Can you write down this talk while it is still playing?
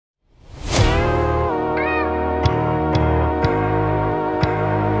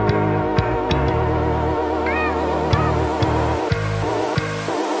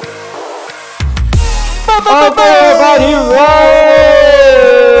Heroes!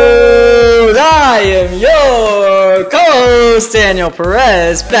 I am your co-host, Daniel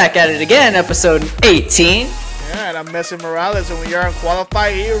Perez, back at it again, episode 18. Yeah, and I'm Messi Morales, and we are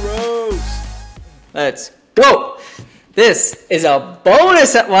Unqualified Heroes. Let's go! This is a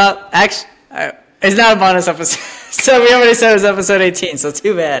bonus, well, actually, it's not a bonus episode, so we already said it was episode 18, so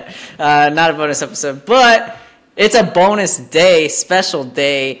too bad. Not a bonus episode, but it's a bonus day, special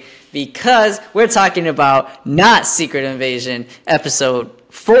day, because we're talking about not Secret Invasion episode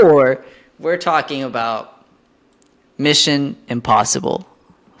 4. We're talking about Mission Impossible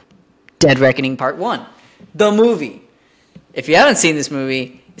Dead Reckoning Part 1, the movie. If you haven't seen this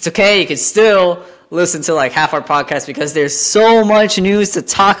movie, it's okay. You can still listen to like half our podcast because there's so much news to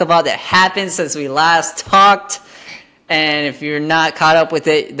talk about that happened since we last talked. And if you're not caught up with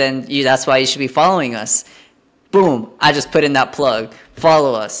it, then that's why you should be following us. Boom, I just put in that plug.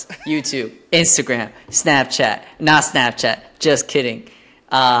 Follow us, YouTube, Instagram, Snapchat. Not Snapchat, just kidding.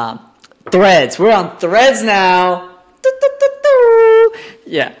 Threads, we're on Threads now.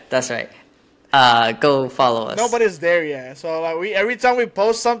 Yeah, that's right. Go follow us. Nobody's there yet, so like every time we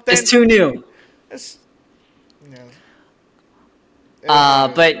post something, it's too new.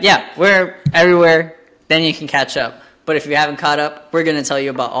 But yeah, we're everywhere. Then you can catch up. But if you haven't caught up, we're gonna tell you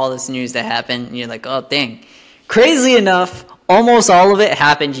about all this news that happened. And you're like, oh dang. Crazy enough, almost all of it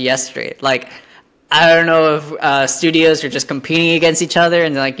happened yesterday. Like, I don't know if studios are just competing against each other,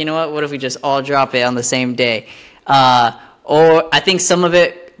 and they're like, you know what if we just all drop it on the same day? Or I think some of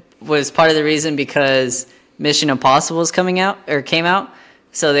it was part of the reason because Mission Impossible is came out,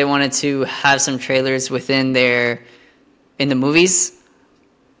 so they wanted to have some trailers in the movies,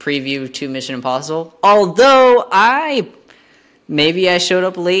 preview to Mission Impossible. Although Maybe I showed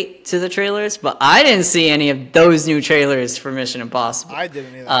up late to the trailers, but I didn't see any of those new trailers for Mission Impossible. I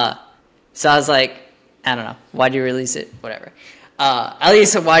didn't either. So I was like, I don't know. Why'd you release it? Whatever. At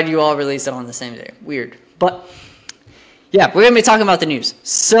least why'd you all release it on the same day? Weird. But, yeah, we're going to be talking about the news.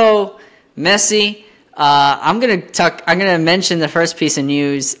 So, Messi, I'm going to mention the first piece of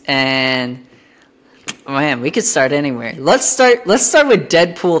news, and, man, we could start anywhere. Let's start with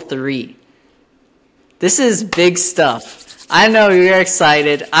Deadpool 3. This is big stuff. I know you're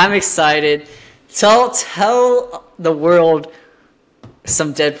excited. I'm excited. Tell the world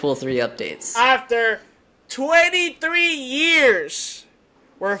some Deadpool 3 updates. After 23 years,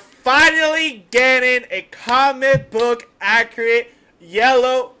 we're finally getting a comic book accurate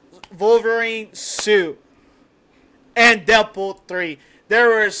yellow Wolverine suit and Deadpool 3. There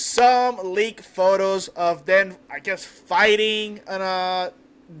were some leaked photos of them, I guess, fighting in a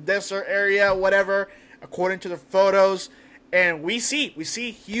desert area, whatever, according to the photos. And we see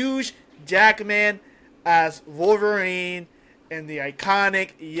Hugh Jackman as Wolverine in the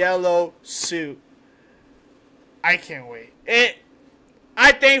iconic yellow suit. I can't wait.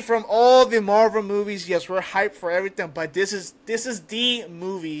 I think from all the Marvel movies, yes, we're hyped for everything, but this is the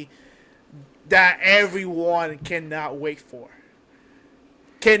movie that everyone cannot wait for.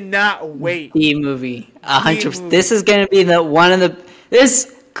 Cannot wait. The movie, 100%. This is gonna be one of the.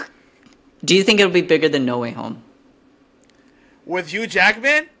 Do you think it'll be bigger than No Way Home? With Hugh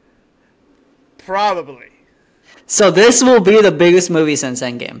Jackman? Probably. So this will be the biggest movie since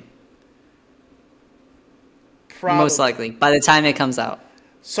Endgame. Probably. Most likely, by the time it comes out.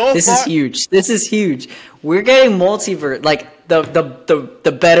 This is huge. This is huge. We're getting multiverse, like the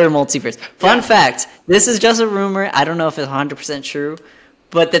better multiverse. Fun fact, this is just a rumor. I don't know if it's 100% true,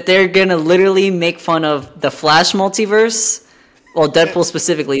 but that they're going to literally make fun of the Flash multiverse. Well, Deadpool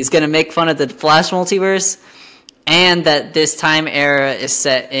specifically is going to make fun of the Flash multiverse. And that this time era is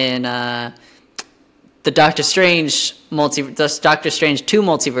set in the Doctor Strange 2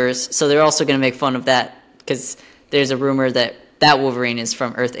 multiverse, so they're also going to make fun of that because there's a rumor that Wolverine is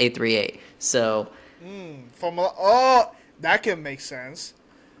from Earth 838. So, that can make sense.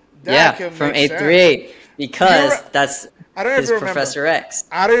 From 838 because that's Professor X.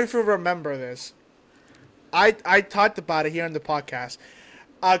 I don't know if you remember this. I talked about it here on the podcast.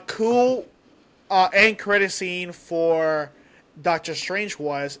 A cool end credit scene for Doctor Strange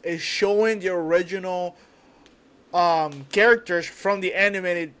is showing the original characters from the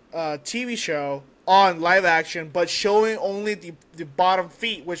animated TV show on live action, but showing only the bottom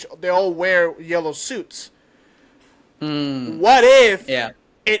feet, which they all wear yellow suits. What if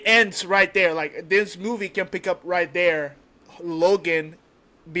it ends right there? Like, this movie can pick up right there, Logan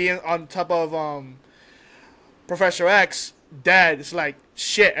being on top of Professor X, dead. It's like,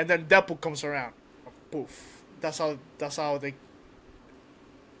 shit, and then Deadpool comes around. Poof. That's how they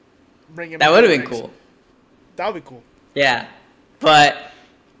bring him. That would have been cool. That would be cool. Yeah, but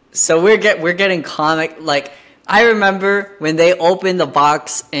so we're getting comic, like, I remember when they opened the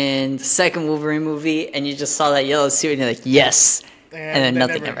box in the second Wolverine movie, and you just saw that yellow suit, and you're like, yes, and then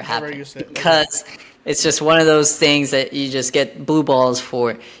nothing ever happened because it's just one of those things that you just get blue balls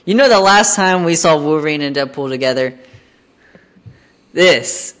for. You know, the last time we saw Wolverine and Deadpool together,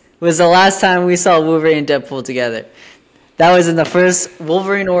 this was the last time we saw Wolverine and Deadpool together. That was in the first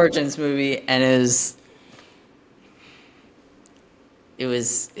Wolverine Origins movie, and it was something. It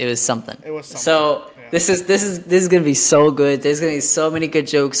was something. So yeah. This is gonna be so good. There's gonna be so many good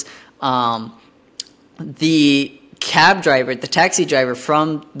jokes. The cab driver, the taxi driver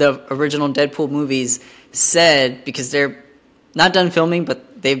from the original Deadpool movies said, because they're not done filming,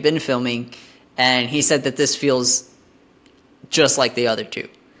 but they've been filming, and he said that this feels just like the other two,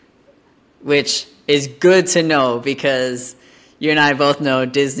 which is good to know because you and I both know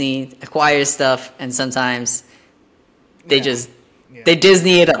Disney acquires stuff, and sometimes they they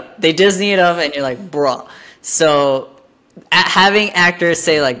Disney it up. They Disney it up, and you're like, bruh. So having actors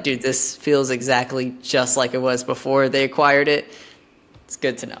say like, dude, this feels exactly just like it was before they acquired it, it's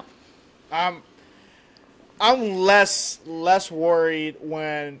good to know. I'm less worried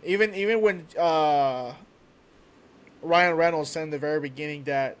when even when Ryan Reynolds said in the very beginning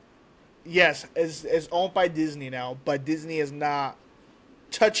that yes, it's owned by Disney now, but Disney is not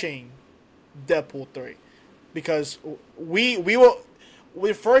touching Deadpool 3 because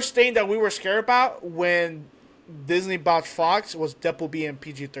the first thing that we were scared about when Disney bought Fox was Deadpool being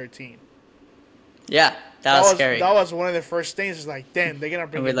PG-13. Yeah, that was scary. That was one of the first things. It's like, damn, they're gonna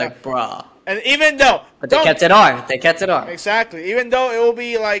bring. And we're like, bruh. And even though, but they kept it R. They kept it R. Exactly. Even though it will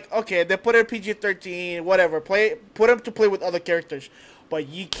be like, okay, they put it PG-13, whatever. Put him to play with other characters, but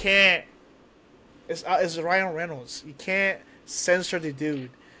you can't. It's Ryan Reynolds. You can't censor the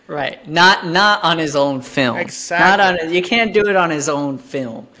dude. Right. Not on his own film. Exactly. You can't do it on his own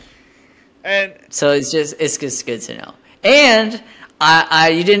film. And so it's just good to know. And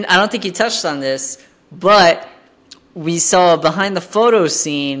I don't think you touched on this, but we saw a behind the photo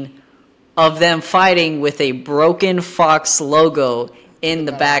scene of them fighting with a broken Fox logo in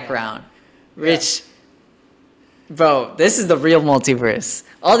the background. Which, bro, this is the real multiverse.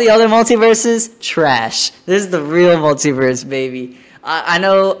 All the other multiverses, trash. This is the real multiverse, baby. I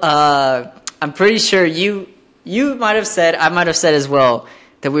know, I'm pretty sure you might have said, I might have said as well,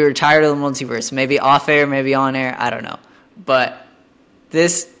 that we were tired of the multiverse. Maybe off air, maybe on air, I don't know. But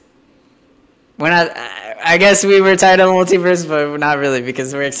I guess we were tired of the multiverse, but we're not really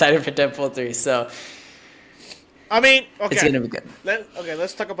because we're excited for Deadpool 3. So, I mean, okay. It's going to be good.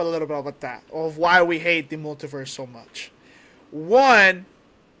 Let's talk about a little bit about that, of why we hate the multiverse so much. One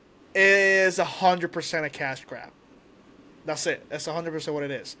is 100% a cash grab. That's it. That's 100% what it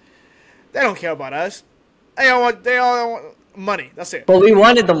is. They don't care about us. They all want money. That's it. But we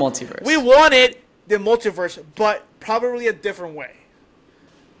wanted the multiverse. We wanted the multiverse, but probably a different way.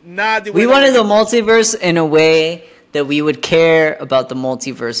 Not the way we wanted the multiverse in a way that we would care about the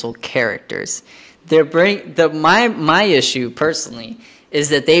multiversal characters. My issue personally is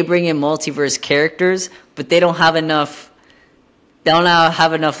that they bring in multiverse characters, but they don't have enough. They don't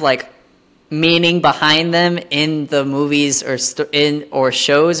have enough like meaning behind them in the movies or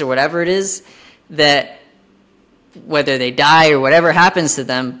shows or whatever it is, that whether they die or whatever happens to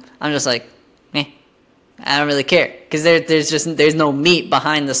them, I'm just like, I don't really care because there's no meat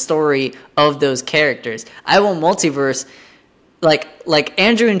behind the story of those characters. I want multiverse, like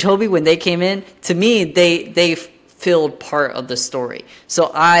Andrew and Toby when they came in. To me, they filled part of the story.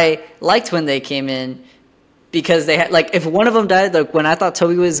 So I liked when they came in. Because they had, like, if one of them died, like, when I thought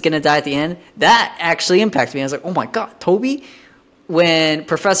Toby was going to die at the end, that actually impacted me. I was like, oh my god, Toby? When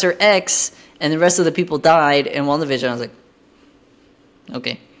Professor X and the rest of the people died in WandaVision, I was like,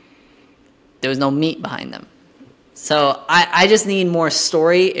 okay. There was no meat behind them. So I just need more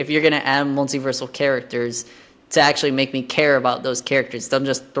story if you're going to add multiversal characters to actually make me care about those characters. Don't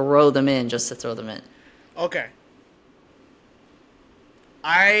just throw them in just to throw them in. Okay.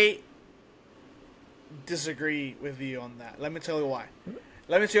 I disagree with you on that. Let me tell you why.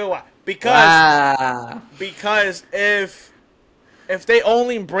 Because if they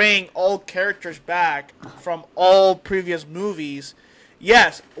only bring all characters back from all previous movies,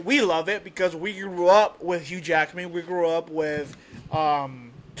 yes, we love it because we grew up with Hugh Jackman. We grew up with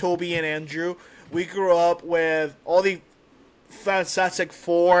Toby and Andrew. We grew up with all the Fantastic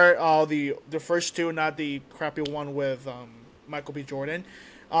Four, the first two, not the crappy one with Michael B. Jordan.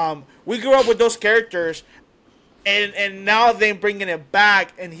 We grew up with those characters, and now they're bringing it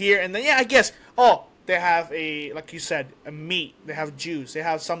back and here and then. Yeah, I guess. Oh, they have like you said, a meat. They have juice. They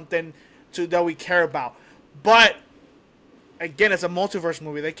have something that we care about. But again, it's a multiverse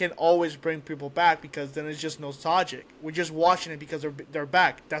movie. They can always bring people back because then it's just nostalgic. We're just watching it because they're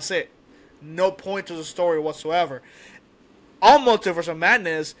back. That's it. No point to the story whatsoever. On Multiverse of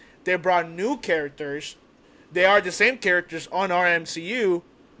Madness, they brought new characters. They are the same characters on our MCU,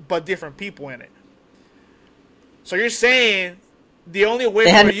 but different people in it. So you're saying the only way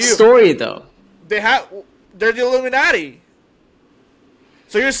they for had you... a story, though. They're the Illuminati.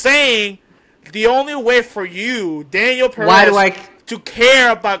 So you're saying the only way for you, Daniel Perez, to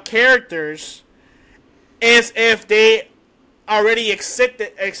care about characters is if they already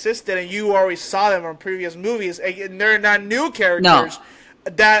existed and you already saw them on previous movies, and they're not new characters.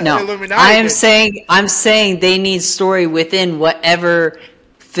 No, Illuminati I'm saying they need story within whatever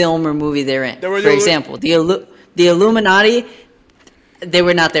film or movie they're in. For example, the Illuminati, they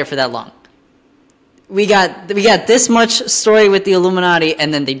were not there for that long. We got this much story with the Illuminati,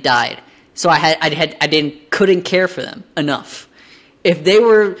 and then they died. So I couldn't care for them enough.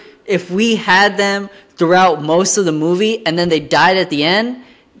 If we had them throughout most of the movie and then they died at the end,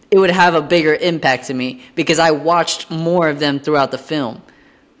 it would have a bigger impact to me because I watched more of them throughout the film.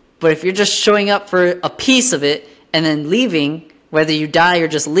 But if you're just showing up for a piece of it and then leaving, whether you die or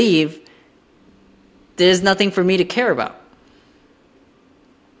just leave, there's nothing for me to care about.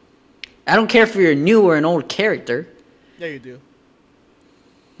 I don't care if you're a new or an old character. Yeah, you do.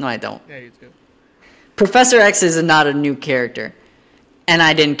 No, I don't. Yeah, you do. Professor X is not a new character. And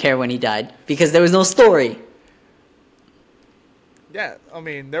I didn't care when he died because there was no story. Yeah, I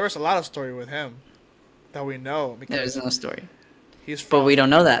mean, there was a lot of story with him that we know. Because there was no story. But we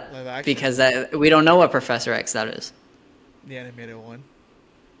don't know that because we don't know what Professor X that is. The animated one,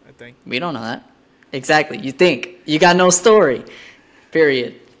 I think. We don't know that. Exactly. You think. You got no story.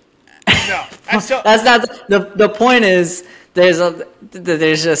 Period. No. That's not the point is there's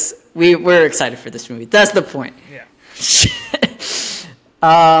just we're excited for this movie. That's the point. Yeah.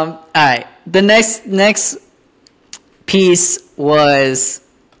 All right. The next piece was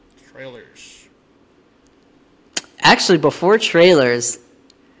trailers. Actually, before trailers,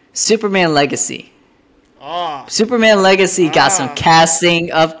 Superman Legacy. Ah. Superman Legacy got some casting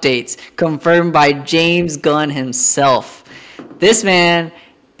updates confirmed by James Gunn himself. This man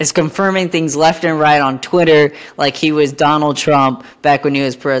is confirming things left and right on Twitter like he was Donald Trump back when he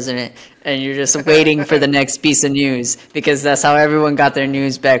was president. And you're just waiting for the next piece of news because that's how everyone got their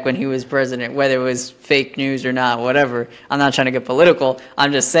news back when he was president, whether it was fake news or not, whatever. I'm not trying to get political.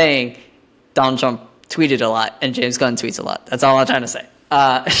 I'm just saying Donald Trump tweeted a lot and James Gunn tweets a lot. That's all I'm trying to say.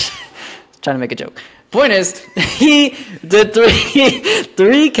 Trying to make a joke. Point is, he did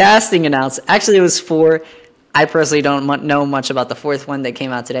three casting announcements. Actually, it was 4. I personally don't know much about the 4th one that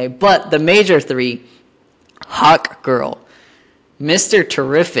came out today. But the major 3, Hawkgirl, Mr.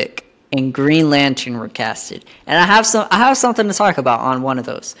 Terrific, and Green Lantern were casted. And I have something to talk about on one of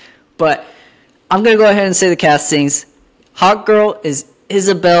those. But I'm going to go ahead and say the castings. Hawkgirl is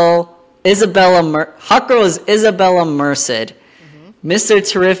Isabella Merced. Mm-hmm. Mr.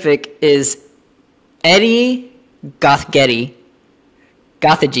 Terrific is Eddie Gothgedi.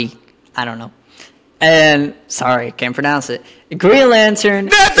 I don't know. And, sorry, can't pronounce it. Green Lantern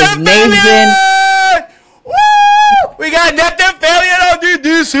is Nathan. Woo! We got Nathan Fillion on the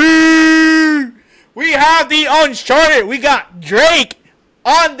DC. We have the Uncharted. We got Drake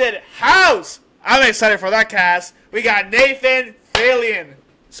on the house. I'm excited for that cast. We got Nathan Fillion.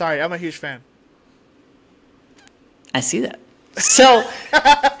 Sorry, I'm a huge fan. I see that. So,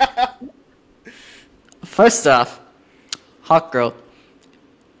 first off, Hawkgirl.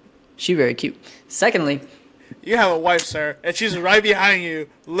 She very cute. Secondly, you have a wife, sir, and she's right behind you,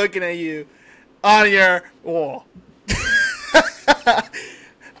 looking at you on your wall.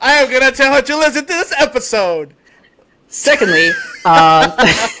 I am gonna tell her to listen to this episode. Secondly,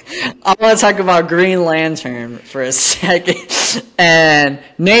 I want to talk about Green Lantern for a second, and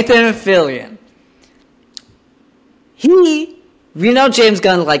Nathan Fillion. James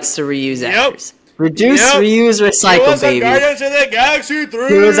Gunn likes to reuse actors. Reuse, recycle, he was baby. On Guardians of the Galaxy 3.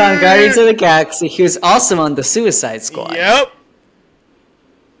 He was on Guardians of the Galaxy. He was also on the Suicide Squad. Yep.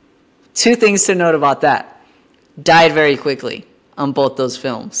 2 things to note about that. Died very quickly on both those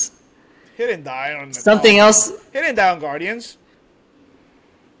films. He didn't die on something else. He didn't die on Guardians.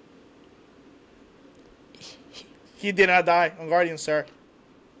 He did not die on Guardians, sir.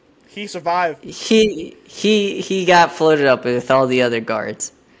 He survived. He got floated up with all the other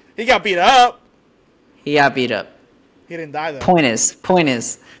guards. He got beat up. He got beat up. He didn't die though. The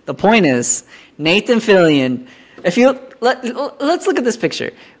point is, Nathan Fillion. If you let's look at this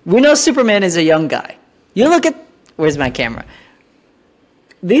picture. We know Superman is a young guy. You look at where's my camera?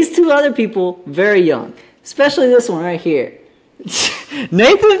 These 2 other people, very young. Especially this one right here.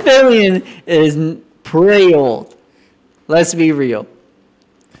 Nathan Fillion is pretty old. Let's be real.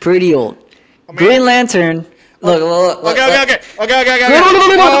 Pretty old. Green Lantern. Look. Okay. No.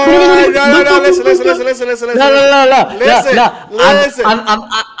 Listen. No.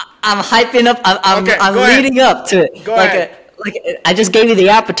 I'm hyping up. I'm leading up to it. Go ahead. I just gave you the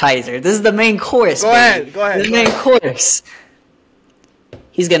appetizer. This is the main course. Go ahead. The main course.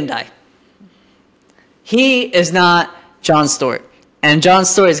 He's gonna die. He is not John Stewart. And John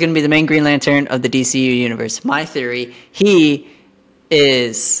Stewart is going to be the main Green Lantern of the DCU universe. My theory, he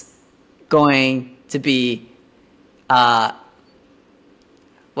is going to be, what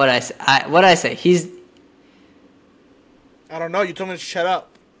I say? He's. I don't know. You told me to shut up.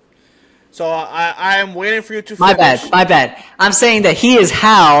 So I am waiting for you to My finish. bad. I'm saying that he is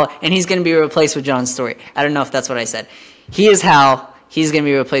Hal, and he's going to be replaced with John Stewart. I don't know if that's what I said. He is Hal. He's going to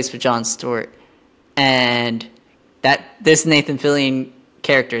be replaced with John Stewart. And that this Nathan Fillion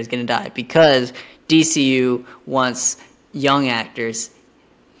character is going to die because DCU wants young actors.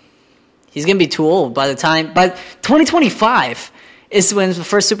 He's going to be too old by 2025 is when the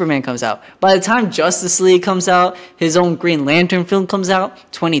first Superman comes out. By the time Justice League comes out, his own Green Lantern film comes out,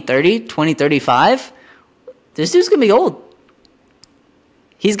 2030, 2035, this dude's going to be old.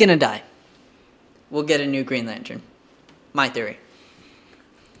 He's going to die. We'll get a new Green Lantern. My theory.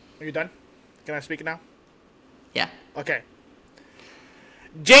 Are you done? Can I speak now? Yeah. Okay.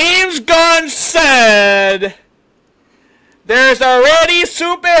 James Gunn said there's already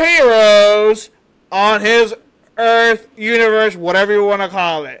superheroes on his Earth universe, whatever you want to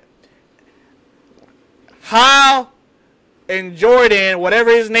call it. Hal and Jordan,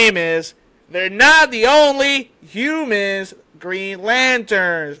 whatever his name is, they're not the only humans Green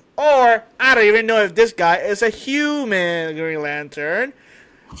Lanterns. Or, I don't even know if this guy is a human Green Lantern.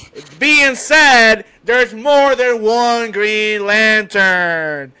 Being said, there's more than one Green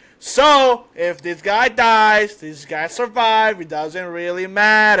Lantern. So, if this guy dies, this guy survives, it doesn't really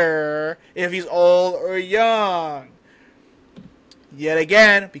matter if he's old or young. Yet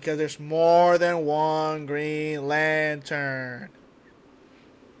again, because there's more than one Green Lantern.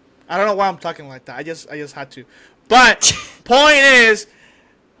 I don't know why I'm talking like that. I just had to. But, point is,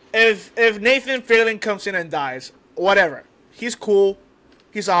 if Nathan Fillion comes in and dies, whatever. He's cool.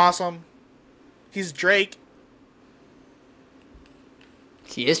 He's awesome. He's Drake.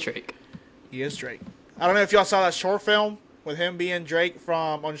 He is Drake. He is Drake. I don't know if y'all saw that short film with him being Drake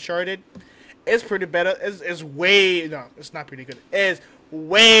from Uncharted. It's pretty better. It's way... No, it's not pretty good. It's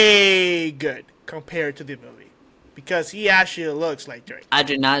way good compared to the movie. Because he actually looks like Drake. I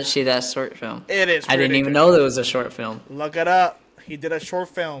did not see that short film. It is I didn't even know there was a short film. Look it up. He did a short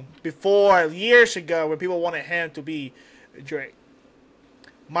film before, years ago, when people wanted him to be Drake.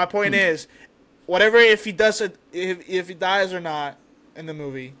 My point is, whatever if he does it, if he dies or not in the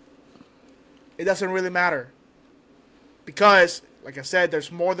movie, it doesn't really matter. Because, like I said, there's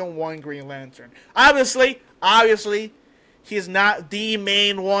more than one Green Lantern. Obviously, he's not the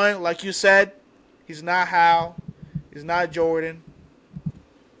main one, like you said. He's not Hal. He's not Jordan.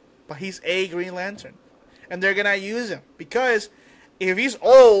 But he's a Green Lantern. And they're going to use him. Because if he's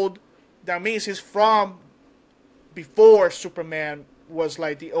old, that means he's from before Superman was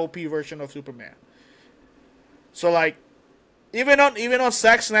like the OP version of Superman. So like even on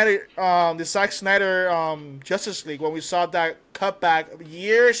Zack Snyder the Zack Snyder Justice League, when we saw that cutback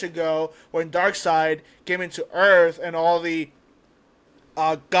years ago when Darkseid came into Earth and all the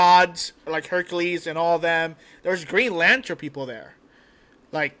gods like Hercules and all them, there's Green Lantern people there.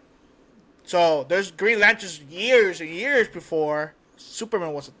 Like, so there's Green Lanterns years and years before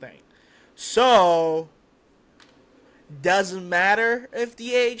Superman was a thing. So doesn't matter if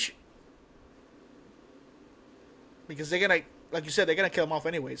the age, because they're gonna, like you said, they're gonna kill him off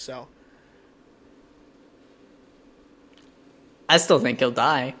anyway. So I still think he'll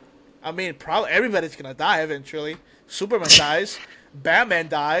die. I mean, probably everybody's gonna die eventually. Superman dies, Batman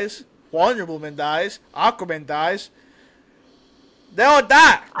dies, Wonder Woman dies, Aquaman dies. They all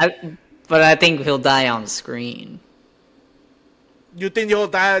die. But I think he'll die on screen. You think he'll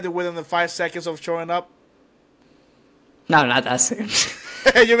die within the 5 seconds of showing up? No, not that soon.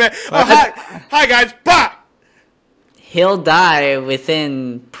 You mean, oh, hi guys, bah! He'll die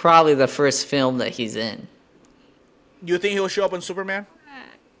within probably the first film that he's in. You think he'll show up in Superman?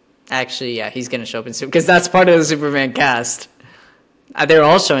 Actually, yeah, he's gonna show up in Superman because that's part of the Superman cast. They're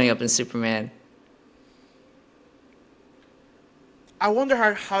all showing up in Superman. I wonder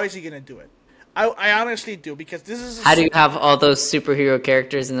how is he gonna do it. I honestly do, because this is. How do you have all those superhero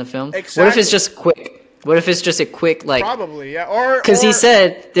characters in the film? Exactly. What if it's just quick? What if it's just a quick, like... Probably, yeah. Or because he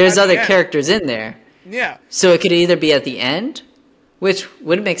said there's at the other end. characters in there. Yeah. So it could either be at the end, which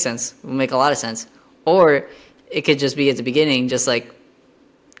would make sense. Would make a lot of sense. Or it could just be at the beginning, just like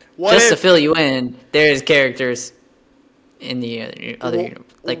to fill you in. There's characters in the other universe,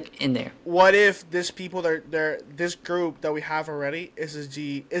 like in there. What if this this group that we have already is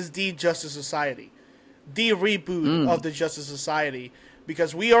the Justice Society, the reboot of the Justice Society?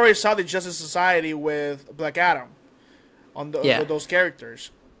 Because we already saw the Justice Society with Black Adam on those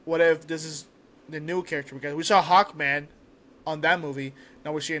characters. What if this is the new character? Because we saw Hawkman on that movie.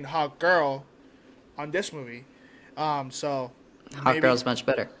 Now we're seeing Hawkgirl on this movie. So Hawkgirl's much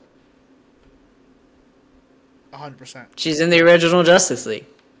better. 100%. She's in the original Justice League.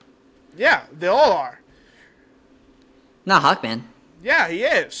 Yeah, they all are. Not Hawkman. Yeah, he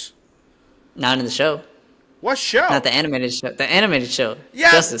is. Not in the show. What show? Not the animated show. The animated show.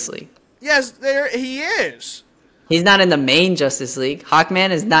 Yeah. Justice League. Yes, there he is. He's not in the main Justice League. Hawkman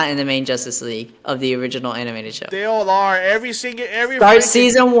is not in the main Justice League of the original animated show. They all are. Start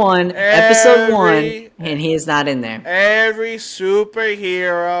season 1, episode 1, and he is not in there. Every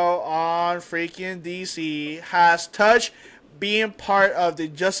superhero on freaking DC has touched being part of the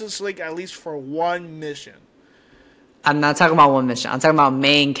Justice League at least for one mission. I'm not talking about one mission. I'm talking about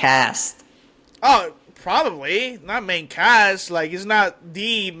main cast. Oh, probably. Not main cast. Like, it's not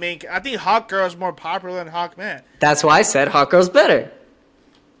the main... I think Hawkgirl is more popular than Hawkman. That's why I said Hawkgirl's better.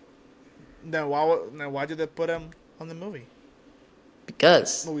 Then why did they put him on the movie?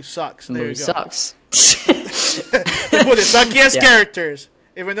 Because. The movie sucks. The movie sucks. They put the suckiest characters.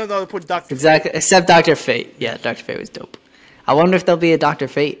 Even though they put Dr. Exactly. Except Dr. Fate. Yeah, Dr. Fate was dope. I wonder if there'll be a Dr.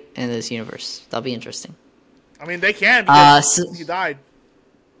 Fate in this universe. That'll be interesting. I mean, they can because he died.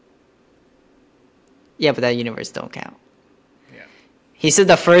 Yeah, but that universe don't count. Yeah. He said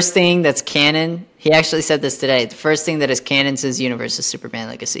the first thing that's canon, he actually said this today, the first thing that is canon to his universe is Superman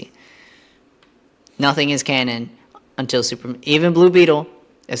Legacy. Nothing is canon until Superman. Even Blue Beetle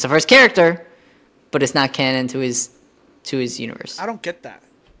is the first character, but it's not canon to his universe. I don't get that.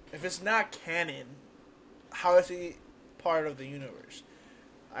 If it's not canon, how is he part of the universe?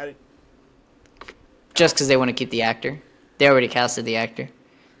 Just because they want to keep the actor. They already casted the actor.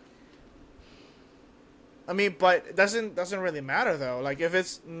 I mean, but it doesn't really matter though. Like, if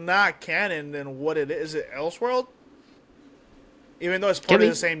it's not canon, then what is it Elseworld? Even though it's part of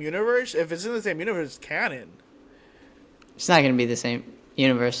the same universe, if it's in the same universe, it's canon. It's not going to be the same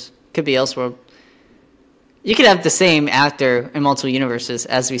universe. Could be Elseworld. You could have the same actor in multiple universes,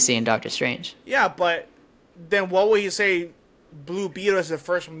 as we see in Doctor Strange. Yeah, but then what would you say? Blue Beetle is the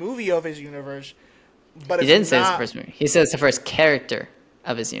first movie of his universe, but he didn't say it's the first movie. He said it's the first character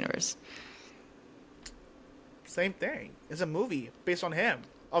of his universe. Same thing. It's a movie based on him,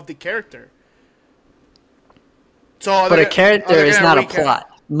 of the character. So, but a character is not a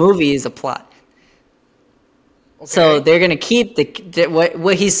plot. Movie is a plot. Okay. So they're gonna keep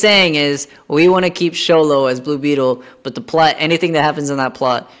what he's saying is we want to keep Sholo as Blue Beetle, but the plot, anything that happens in that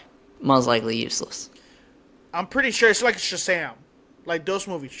plot, most likely useless. I'm pretty sure it's like Shazam, like those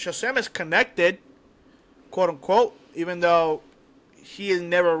movies. Shazam is connected, quote unquote, even though he is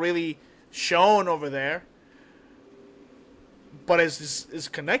never really shown over there. But it's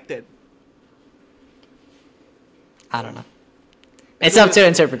connected. I don't know. It's up to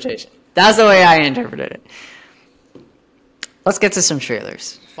interpretation. That's the way I interpreted it. Let's get to some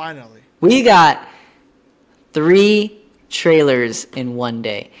trailers. Finally. We got 3 trailers in one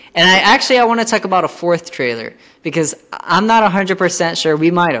day. And I want to talk about a 4th trailer because I'm not 100% sure.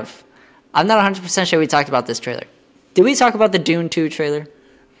 We might have. I'm not 100% sure we talked about this trailer. Did we talk about the Dune 2 trailer?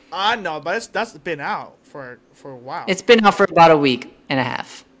 No, but that's been out for a while. It's been out for about a week and a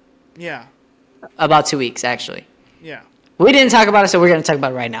half. Yeah. About 2 weeks, actually. Yeah. We didn't talk about it, so we're going to talk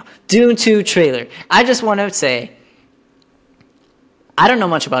about it right now. Dune 2 trailer. I just want to say, I don't know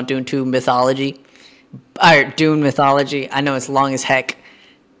much about Dune 2 mythology. Or Dune mythology. I know it's long as heck,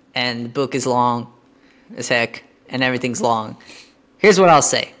 and the book is long as heck, and everything's long. Here's what I'll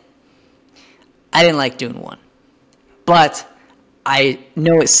say. I didn't like Dune 1, but I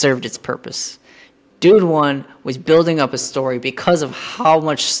know it served its purpose. Dune 1 was building up a story because of how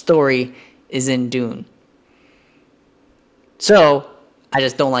much story is in Dune. So, I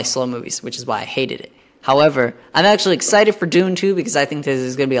just don't like slow movies, which is why I hated it. However, I'm actually excited for Dune 2 because I think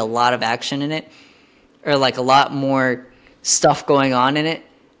there's going to be a lot of action in it. Or like a lot more stuff going on in it.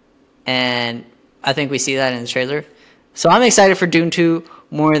 And I think we see that in the trailer. So I'm excited for Dune 2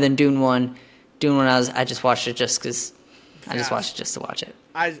 more than Dune 1. Dune 1, I just watched it just because I just watched it just to watch it.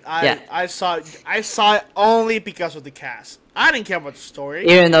 I saw it only because of the cast. I didn't care about the story.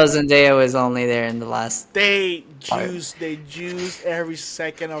 Even though Zendaya was only there in the last. They juiced every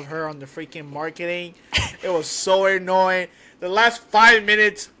second of her on the freaking marketing. It was so annoying. The last 5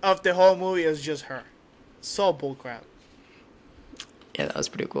 minutes of the whole movie is just her. So bullcrap. Yeah, that was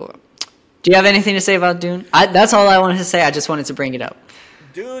pretty cool. Do you have anything to say about Dune? That's all I wanted to say. I just wanted to bring it up.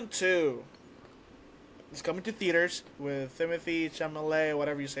 Dune 2 is coming to theaters with Timothy Chalamet,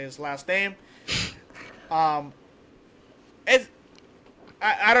 whatever you say his last name. It's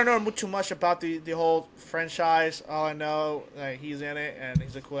I don't know too much about the whole franchise. All I know, he's in it and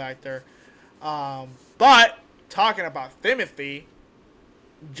he's a cool actor. But talking about Timothy,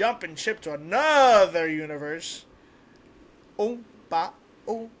 jumping ship to another universe. Oompa,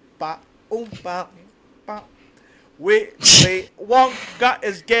 oompa, oompa, oompa. Willy Wonka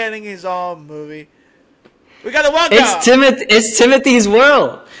is getting his own movie. We got the Wonka. It's Timothy's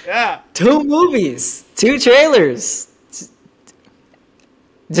World. Yeah. 2 movies, 2 trailers.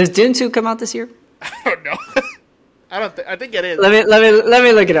 Does Dune 2 come out this year? I don't know. I think it is. Let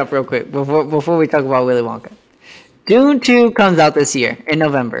me look it up real quick before we talk about Willy Wonka. Dune 2 comes out this year in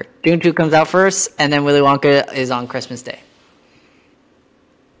November. Dune 2 comes out first, and then Willy Wonka is on Christmas Day.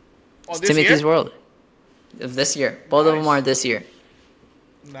 Oh, it's Timothy's year? World of this year. Both of them are this year.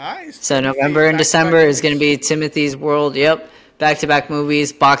 Nice. So November and December is going to be Timothy's World. Yep, back-to-back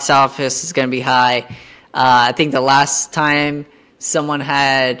movies. Box office is going to be high. I think the last time someone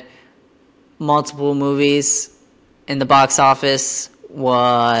had multiple movies in the box office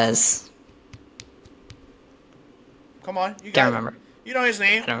was... Come on, you can't remember. You know his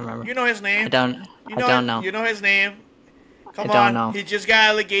name. I don't remember. You know his name. I don't know. You know his name. Come I don't on. know. He just got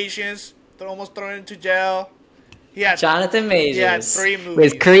allegations. Almost thrown into jail. He had Jonathan Majors. He had 3 movies.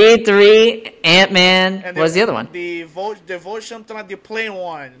 With Creed 3, Ant-Man. What was the other one? The Devotion, the plain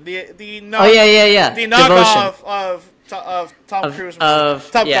one. The Oh yeah. The knockoff of Tom Cruise.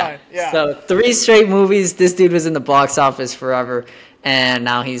 Top Gun. Yeah. So 3 straight movies. This dude was in the box office forever, and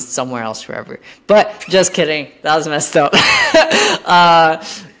now he's somewhere else forever. But just kidding. That was messed up.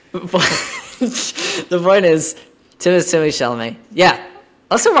 The point is, Timothy Chalamet. Yeah.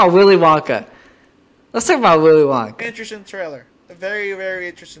 Let's talk about Willy Wonka. Interesting trailer. A very, very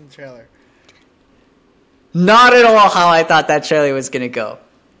interesting trailer. Not at all how I thought that trailer was gonna go.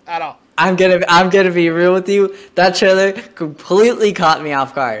 At all. I'm gonna be real with you. That trailer completely caught me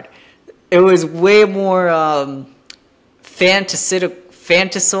off guard. It was way more fantasy. I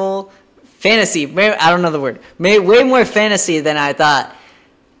don't know the word. Way more fantasy than I thought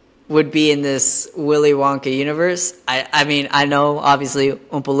would be in this Willy Wonka universe. I mean, I know, obviously,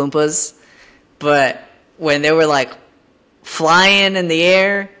 Oompa Loompas, but when they were, like, flying in the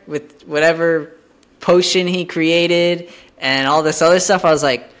air with whatever potion he created and all this other stuff, I was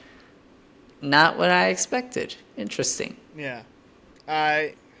like, not what I expected. Interesting. Yeah.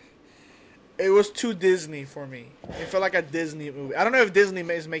 It was too Disney for me. It felt like a Disney movie. I don't know if Disney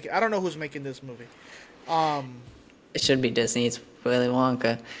is making... I don't know who's making this movie. It should be Disney. It's Willy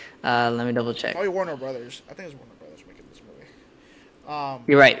Wonka. Let me double check. Probably Warner Brothers. I think it's Warner Brothers making this movie.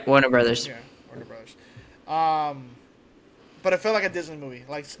 You're right, Warner Brothers. Yeah, Warner Brothers. But it felt like a Disney movie.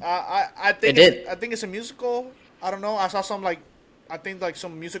 Like I think I think it's a musical. I don't know. I saw some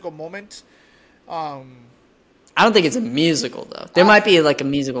some musical moments. I don't think it's a musical though. There might be like a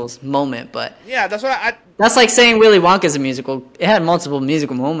musical moment, but yeah, that's what that's like saying Willy Wonka is a musical. It had multiple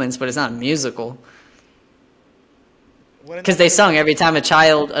musical moments, but it's not a musical. Because they sung every time a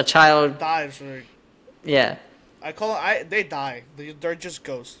child dies. Right? Yeah. I call it. They die. They're just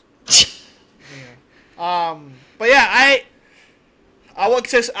ghosts. Yeah. But yeah, I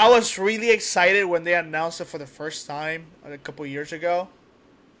was really excited when they announced it for the first time a couple years ago.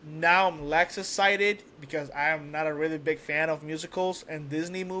 Now I'm less excited because I am not a really big fan of musicals and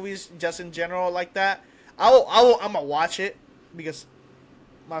Disney movies just in general like that. I'm gonna watch it because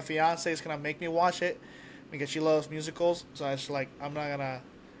my fiance is gonna make me watch it because she loves musicals. So it's like I'm not gonna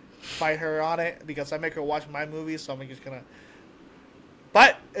fight her on it because I make her watch my movies. So I'm just gonna.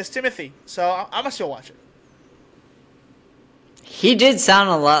 But it's Timothy, so I'm gonna still watch it. He did sound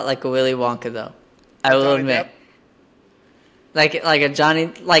a lot like a Willy Wonka, though. I will admit. Like a Johnny.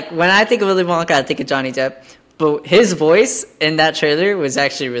 Like when I think of Willy Wonka, I think of Johnny Depp. But his voice in that trailer was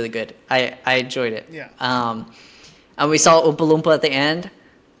actually really good. I enjoyed it. Yeah. And we saw Oompa Loompa at the end.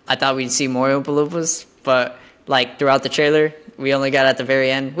 I thought we'd see more Oompa Loompas, but like throughout the trailer, we only got at the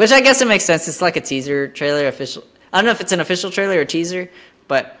very end, which I guess it makes sense. It's like a teaser trailer, official. I don't know if it's an official trailer or teaser,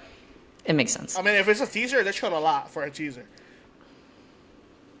 but it makes sense. I mean, if it's a teaser, they showed a lot for a teaser.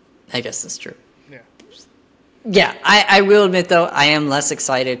 I guess that's true. Yeah. Yeah, I will admit, though, I am less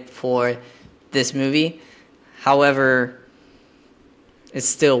excited for this movie. However, it's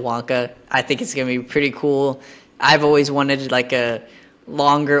still Wonka. I think it's going to be pretty cool. I've always wanted, like, a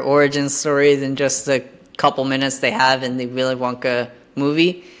longer origin story than just the couple minutes they have in the Willy Wonka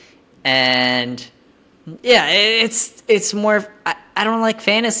movie, and yeah, it's more. I don't like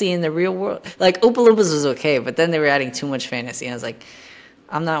fantasy in the real world. Like Oompa Loompas was okay, but then they were adding too much fantasy, and I was like,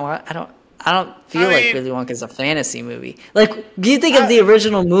 I'm not. I don't feel like Willy Wonka is a fantasy movie. Like, do you think of the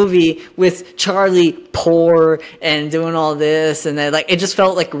original movie with Charlie poor and doing all this, and then like it just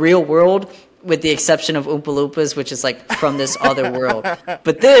felt like real world, with the exception of Oompa Loompas, which is like from this other world.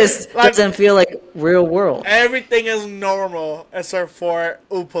 But this doesn't feel like real world. Everything is normal except for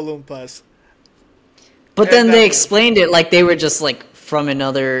Oompa Loompas. But then they explained it like they were just like from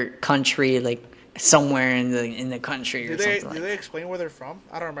another country, like somewhere in the country or something. Did they explain where they're from?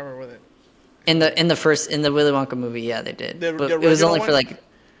 I don't remember where they. In the Willy Wonka movie, yeah, they did. But it was only for like,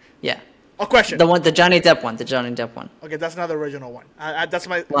 yeah. A question. The Johnny Depp one. Okay, that's not the original one. That's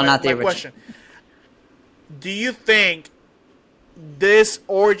my question. Do you think this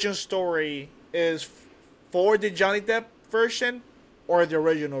origin story is for the Johnny Depp version or the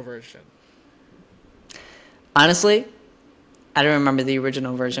original version? Honestly, I don't remember the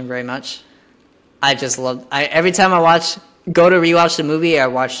original version very much. I just loved. Every time I go to rewatch the movie, I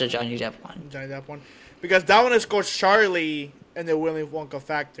watch the Johnny Depp one. Johnny Depp one, because that one is called Charlie and the Willy Wonka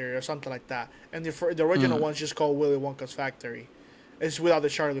Factory or something like that, and the original one's just called Willy Wonka's Factory. It's without the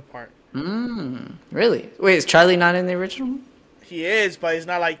Charlie part. Really? Wait, is Charlie not in the original? He is, but he's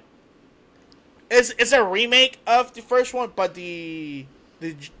not like. It's a remake of the first one, but the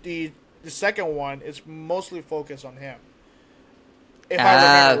second one is mostly focused on him. If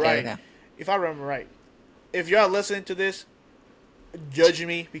I remember right. If you're listening to this, judge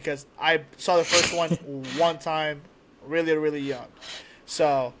me because I saw the first one time, really, really young.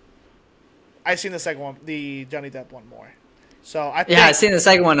 So, I've seen the second one, the Johnny Depp one, more. So I've seen the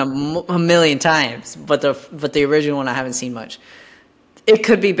second one a million times, but the original one I haven't seen much. It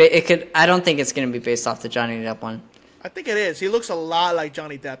could be. I don't think it's going to be based off the Johnny Depp one. I think it is. He looks a lot like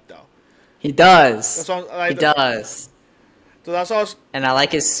Johnny Depp, though. He does. He does. So that's all. And I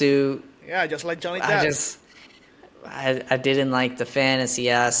like his suit. Yeah, just like Johnny Depp. I didn't like the fantasy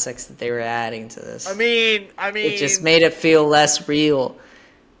aspects that they were adding to this. I mean, it just made it feel less real.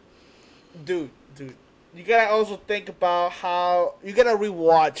 Dude, you gotta also think about how you gotta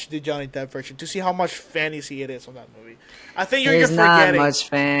rewatch the Johnny Depp version to see how much fantasy it is on that movie. I think you're forgetting. There's not much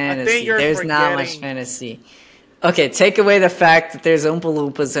fantasy. There's not much fantasy. Okay, take away the fact that there's Oompa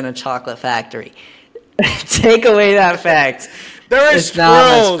Loompas in a chocolate factory. Take away that fact. There is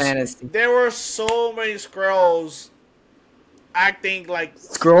not much fantasy. There were so many squirrels acting like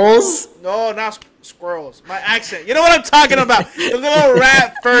squirrels. No, not squirrels. My accent. You know what I'm talking about? The little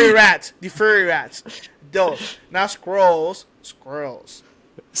furry rats. The furry rats. Those, not squirrels. Squirrels.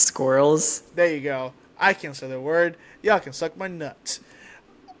 Squirrels. There you go. I can't say the word. Y'all can suck my nuts.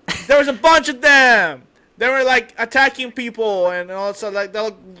 There was a bunch of them. They were like attacking people and also like they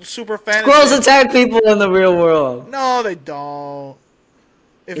look super fantasy. Squirrels attack people in the real world. No, they don't.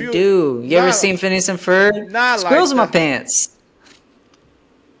 They do. You ever seen Phineas and Ferb? Not Squirrels like in my pants.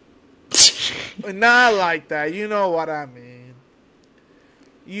 Not like that. You know what I mean.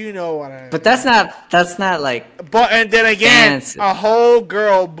 But that's not like. But and then again, fancy. A whole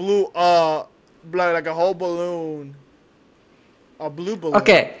girl blew up, like a whole balloon, a blue balloon.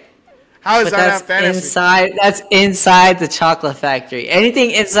 Okay. How is that not fantasy? That's inside the chocolate factory. Anything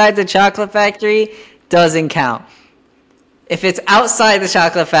inside the chocolate factory doesn't count. If it's outside the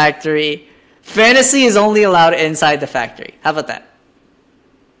chocolate factory, fantasy is only allowed inside the factory. How about that?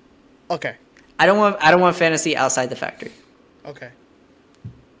 Okay. I don't want fantasy outside the factory. Okay.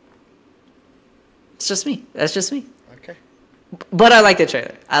 It's just me. That's just me. Okay. But I like the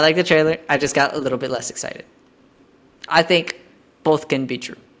trailer. I just got a little bit less excited. I think both can be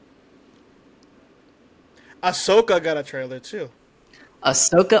true. Ahsoka got a trailer too.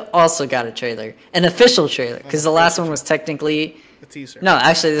 Ahsoka also got a trailer, an official trailer, because the last one was technically a teaser. No,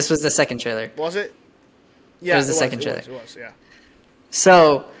 actually, this was the second trailer. Was it? Yeah, it was the second trailer. It was, yeah.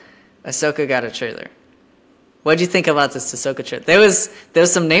 So, Ahsoka got a trailer. What did you think about this Ahsoka trailer? There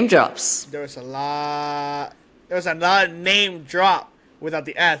was some name drops. There was a lot of name drop without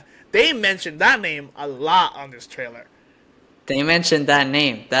the ads. They mentioned that name a lot on this trailer. They mentioned that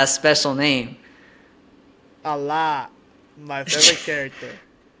name, that special name. A lot. My favorite character.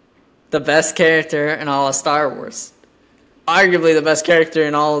 The best character in all of Star Wars. Arguably the best character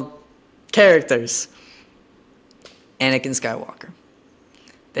in all characters. Anakin Skywalker.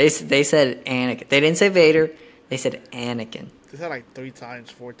 They said Anakin. They didn't say Vader. They said Anakin. They said like 3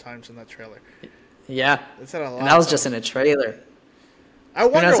 times, 4 times in that trailer. Yeah. They said a lot. And that was just in a trailer. I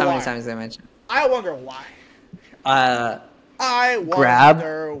wonder Who knows why. how many times they mentioned. I wonder why. I Grab.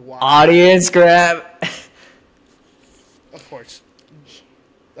 wonder why. Audience grab. Of course.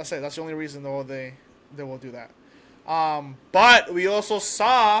 That's it. That's the only reason though they will do that. But we also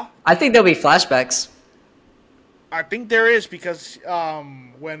saw. I think there'll be flashbacks. I think there is because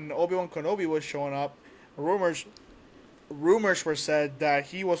when Obi-Wan Kenobi was showing up, rumors were said that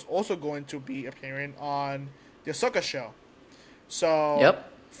he was also going to be appearing on the Ahsoka show. So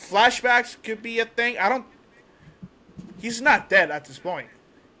Yep. flashbacks could be a thing. He's not dead at this point.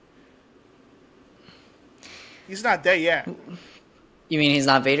 He's not dead yet. You mean he's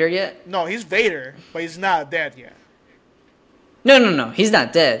not Vader yet? No, he's Vader, but he's not dead yet. No. He's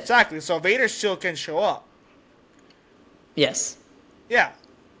not dead. Exactly. So Vader still can show up. Yes. Yeah.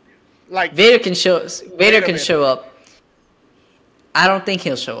 Like Vader can show Vader. show up. I don't think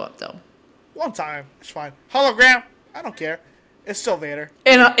he'll show up though. one time, it's fine. Hologram, I don't care. It's still Vader.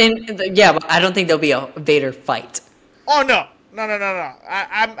 Yeah, but I don't think there'll be a Vader fight. Oh no.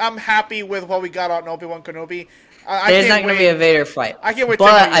 I'm happy with what we got on Obi-Wan Kenobi. There's not going to be a Vader fight. I can't wait.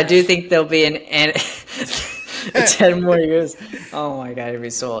 But I do think there'll be an 10 more years. Oh my god, it'd be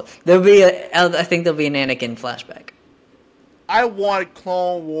so old. I think there'll be an Anakin flashback. I want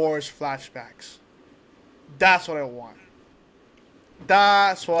Clone Wars flashbacks. That's what I want.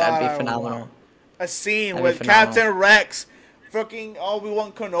 That's what That'd be I phenomenal. want. A scene That'd be with phenomenal. Captain Rex, freaking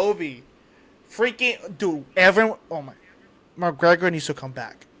Obi-Wan Kenobi, freaking dude. Everyone, oh my, McGregor needs to come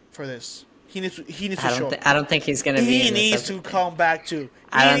back for this. He needs to show up. I don't think he's gonna be. He in this needs to episode. come back too.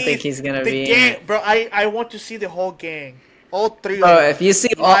 I don't think he's gonna the be in gang, it. bro. I want to see the whole gang, all three. Bro, of them. if you see,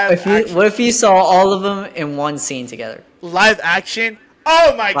 Live action. what if you saw all of them in one scene together? Live action.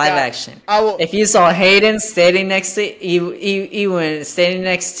 Oh my god. Live action. I will. If you saw Hayden standing next to Ewan, standing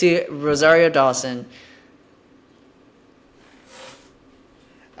next to Rosario Dawson,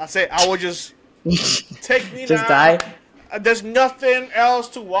 That's it. I will just take me just now. die. There's nothing else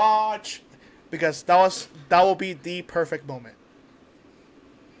to watch because that will be the perfect moment.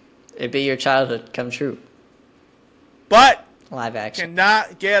 It'd be your childhood come true. But Live action.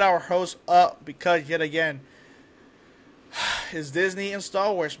 cannot get our host up because yet again, it's Disney and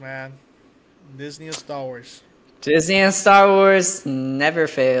Star Wars, man. Disney and Star Wars. Disney and Star Wars never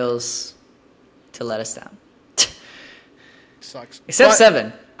fails to let us down. Sucks. Except But-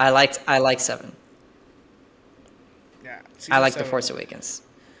 7. I like 7. Yeah. I like The season Force Awakens.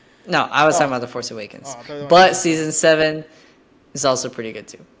 No, I was Oh. talking about The Force Awakens. Oh, I thought you were- But season 7 is also pretty good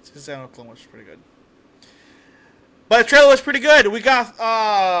too. Season 7 of Clone Wars was pretty good. But the trailer was pretty good. We got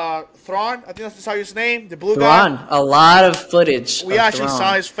Thrawn. I think that's how his name. The blue guy. Thrawn, a lot of footage. We of actually Thrawn.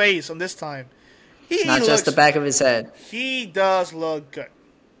 saw his face on this time. He Not looks, just the back of his head. He does look good.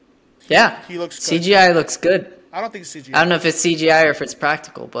 Yeah. He looks good. CGI looks good. I don't think it's CGI. I don't know if it's CGI or if it's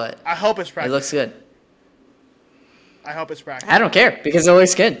practical, but I hope it's it practical. looks good. I hope it's practical. I don't care because it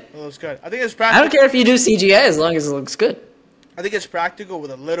looks good. It looks good. I think it's I practical. don't care if you do CGI as long as it looks good. I think it's practical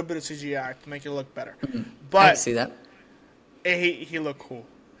with a little bit of CGI to make it look better. I can But see that. he looked cool.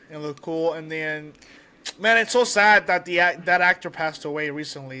 He looked cool, and then, man, it's so sad that that actor passed away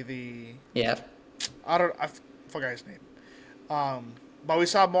recently. Yeah. I forgot his name. But we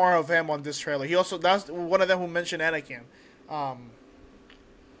saw more of him on this trailer. That's one of them who mentioned Anakin. On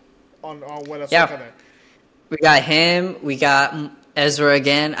what Yeah. there. We got him. We got Ezra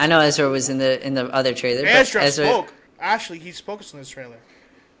again. I know Ezra was in the other trailer. but Ezra spoke. Actually, he spoke in this trailer.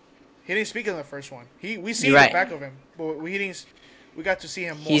 He didn't speak in the first one. We see You're the right. back of him, but we didn't. We got to see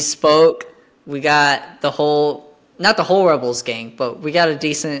him more. He spoke. We got not the whole Rebels gang, but we got a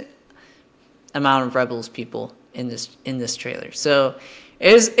decent amount of Rebels people in this trailer. So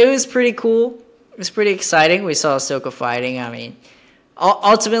it was pretty cool. It was pretty exciting. We saw Ahsoka fighting. I mean,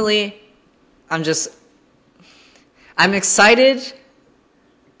 ultimately, I'm excited,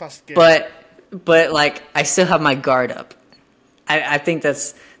 but like I still have my guard up. I think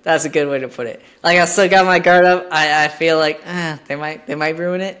that's a good way to put it. Like I still got my guard up. I feel like they might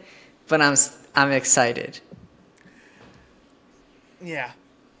ruin it, but I'm excited. Yeah,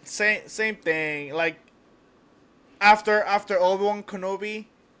 same thing. Like after Obi-Wan Kenobi,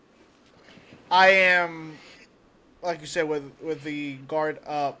 I am, like you said, with the guard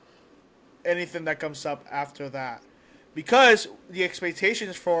up. Anything that comes up after that, because the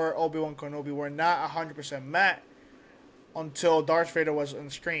expectations for Obi-Wan Kenobi were not 100% met until Darth Vader was on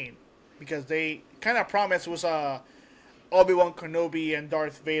screen, because they kind of promised it was a Obi-Wan Kenobi and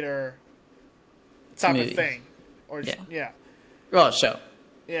Darth Vader type Movie. of thing, or Yeah. yeah. Well, show.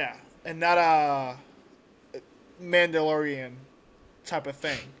 Yeah, and not a Mandalorian type of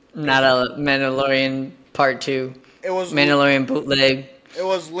thing. Not a Mandalorian Part 2. It was Mandalorian bootleg. It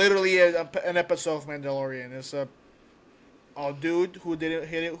was literally an episode of Mandalorian. a dude who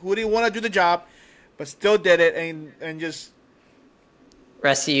didn't want to do the job, but still did it and just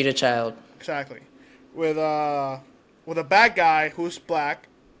Rescued a child. exactly with a bad guy who's black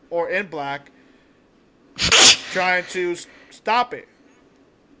or in black trying to stop it.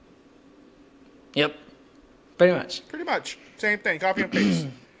 Yep. Pretty much. Pretty much same thing, copy and paste.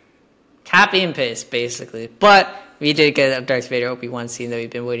 Copy and paste, basically. But we did get a Darth Vader Obi-Wan scene that we've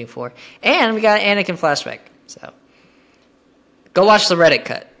been waiting for. And we got an Anakin flashback. So, go watch the Reddit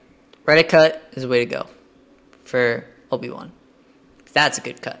cut. Reddit cut is the way to go for Obi-Wan. That's a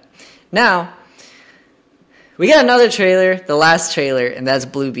good cut. Now, we got another trailer, the last trailer, and that's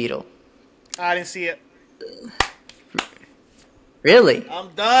Blue Beetle. I didn't see it. Really? I'm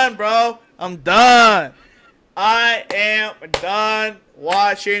done, bro. I'm done. I am done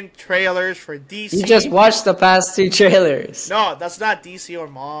watching trailers for DC. You just watched the past two trailers. No, that's not DC or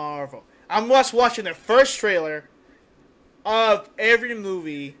Marvel. I'm just watching the first trailer of every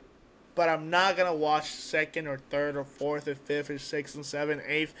movie, but I'm not gonna watch second or third or fourth or fifth or sixth and seventh,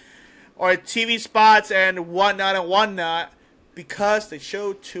 eighth, or TV spots and whatnot because they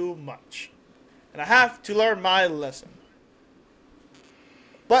show too much, and I have to learn my lesson.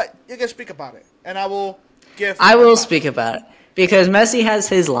 But you can speak about it, and I will give. I will speak about it because Messi has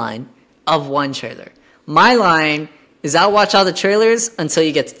his line of one trailer. My line is I'll watch all the trailers until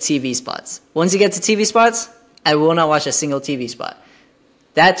you get to TV spots. Once you get to TV spots, I will not watch a single TV spot.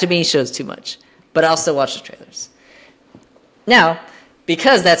 That to me shows too much, but I'll still watch the trailers. Now,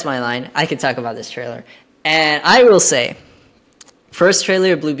 because that's my line, I can talk about this trailer. And I will say, first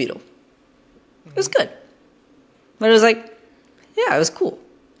trailer of Blue Beetle. It was good. But it was like, yeah, it was cool.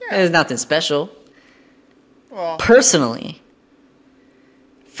 Yeah. It was nothing special. Well, Personally,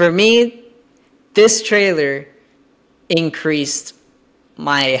 for me, this trailer increased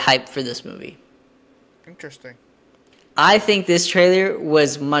my hype for this movie. interesting. I think this trailer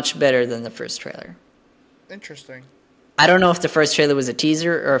was much better than the first trailer. Interesting. I don't know if the first trailer was a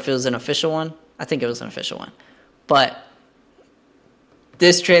teaser or if it was an official one. I think it was an official one. But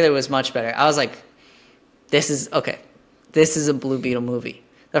this trailer was much better. I was like, this is a Blue Beetle movie.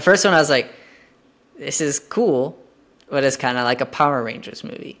 The first one I was like, this is cool, but it's kind of like a Power Rangers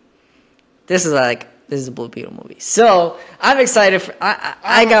movie. This is a Blue Beetle movie. So I'm excited.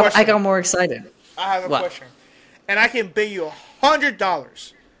 I got more excited. I have a question, and I can pay you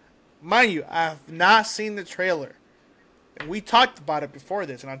 $100. Mind you, I have not seen the trailer. And we talked about it before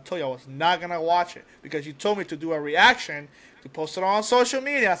this, and I told you I was not gonna watch it because you told me to do a reaction to post it on social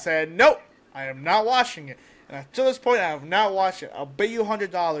media. I said nope, I am not watching it. And until this point, I have not watched it. I'll bet you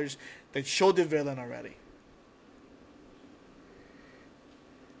 $100 they showed the villain already.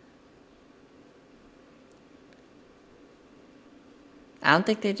 I don't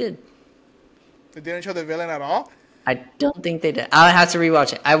think they did. They didn't show the villain at all? I don't think they did. I would have to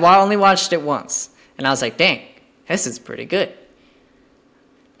rewatch it. I only watched it once, and I was like, dang, this is pretty good.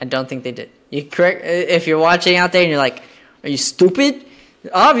 I don't think they did. You correct if you're watching out there and you're like, are you stupid?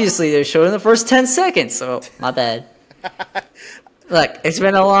 Obviously, they're showing the first 10 seconds, so my bad. Look, it's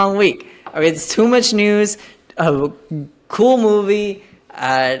been a long week. I mean, it's too much news. A cool movie.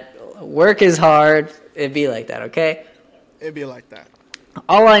 Work is hard. It'd be like that, okay? It'd be like that.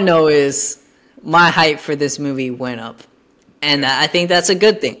 All I know is my hype for this movie went up. And I think that's a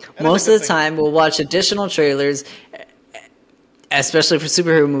good thing. Most of the time, we'll watch additional trailers, especially for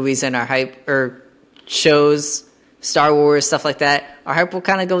superhero movies and our hype, or shows, Star Wars, stuff like that. Our hype will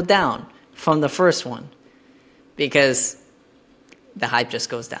kind of go down from the first one because the hype just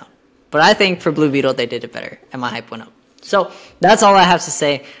goes down. But I think for Blue Beetle, they did it better, and my hype went up. So that's all I have to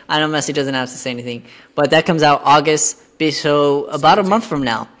say. I know Messi doesn't have to say anything, but that comes out August, so about a month from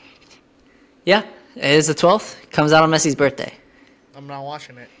now. Yeah, it is the 12th. Comes out on Messi's birthday. I'm not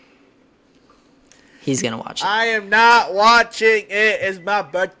watching it. He's going to watch it. I am not watching it. It's my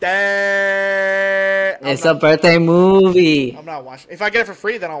birthday. It's a birthday movie. I'm not watching. If I get it for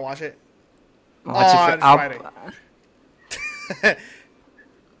free, then I'll watch it. Watch Friday.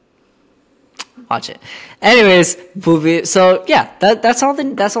 Watch it. Anyways, movie. So yeah, that's all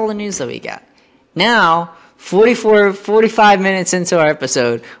the news that we got. Now, 45 minutes into our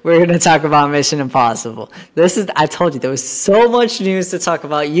episode, we're gonna talk about Mission Impossible. I told you there was so much news to talk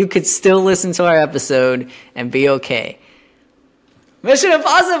about. You could still listen to our episode and be okay. Mission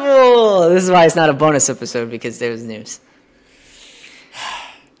Impossible. This is why it's not a bonus episode, because there's news.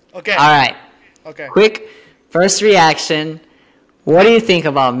 Okay. All right. Okay. Quick first reaction. What do you think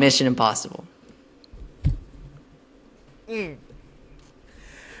about Mission Impossible?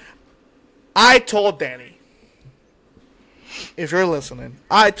 I told Danny, if you're listening,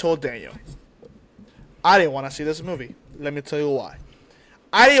 I told Daniel, I didn't want to see this movie. Let me tell you why.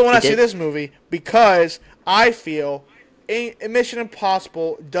 I didn't want to see this movie because I feel Mission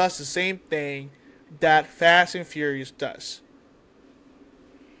Impossible does the same thing that Fast and Furious does.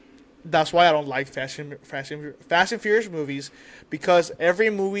 That's why I don't like Fast and Furious movies, because every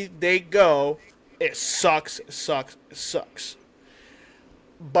movie they go, it sucks.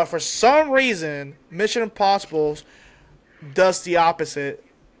 But for some reason, Mission Impossible does the opposite.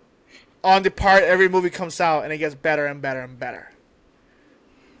 On the part, every movie comes out and it gets better and better and better.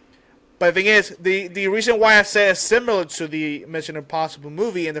 But the thing is, the reason why I say it's similar to the Mission Impossible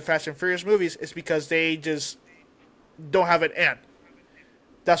movie and the Fast and Furious movies is because they just don't have an end.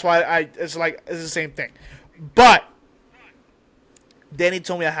 That's why it's the same thing. But Danny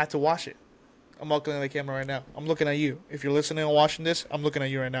told me I had to watch it. I'm looking at the camera right now. I'm looking at you. If you're listening and watching this, I'm looking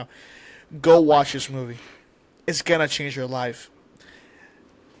at you right now. Go watch this movie. It's gonna change your life.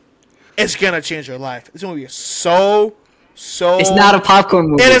 It's gonna change your life. This movie is so. It's not a popcorn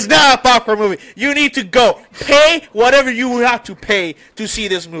movie. It is not a popcorn movie. You need to go pay whatever you have to pay to see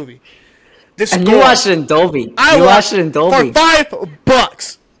this movie. And you watched it in Dolby. You watched it in Dolby for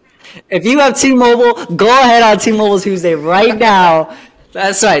 $5. If you have T-Mobile, go ahead on T-Mobile Tuesday right now.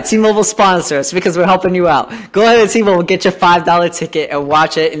 That's right. T-Mobile sponsor us because we're helping you out. Go ahead and T-Mobile, get your $5 ticket and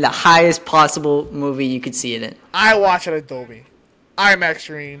watch it in the highest possible movie you could see it in. I watch it at Dolby. IMAX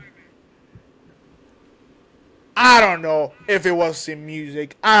screen. I don't know if it was the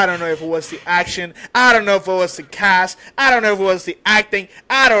music. I don't know if it was the action. I don't know if it was the cast. I don't know if it was the acting.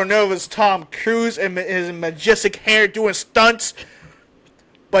 I don't know if it was Tom Cruise and his majestic hair doing stunts.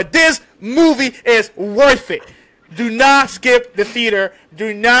 But this movie is worth it. Do not skip the theater.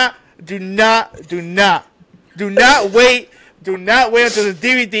 Do not wait. Do not wait until the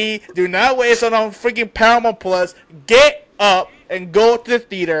DVD. Do not wait until on freaking Paramount Plus. Get up and go to the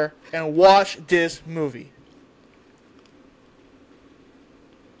theater and watch this movie.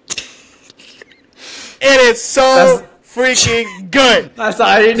 It is so freaking good. That's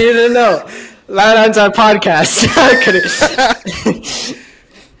all you need to know. That ends our podcast.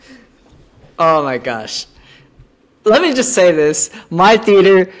 Oh my gosh. Let me just say this. My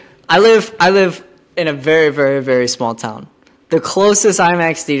theater, I live in a very, very, very small town. The closest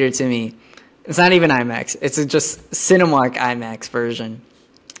IMAX theater to me, it's not even IMAX. It's just Cinemark IMAX version,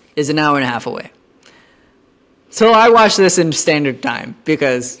 is an hour and a half away. So I watched this in standard time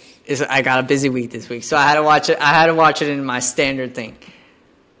because I got a busy week this week, so I had to watch it. I had to watch it in my standard thing.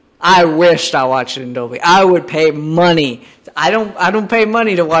 I wished I watched it in Dolby. I would pay money. I don't pay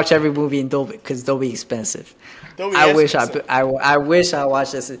money to watch every movie in Dolby because Dolby expensive. I wish I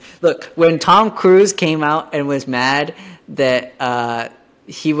watched this. Look, when Tom Cruise came out and was mad that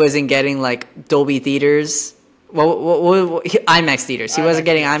he wasn't getting like Dolby theaters. Well, IMAX theaters. He wasn't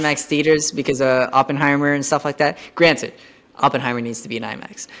getting IMAX theaters because of Oppenheimer and stuff like that. Granted, Oppenheimer needs to be an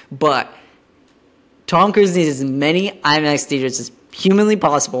IMAX. But Tom Cruise needs as many IMAX theaters as humanly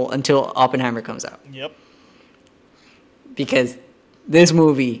possible until Oppenheimer comes out. Yep. Because this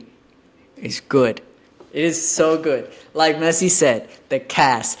movie is good. It is so good. Like Messi said, the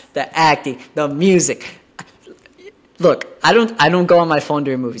cast, the acting, the music. Look, I don't go on my phone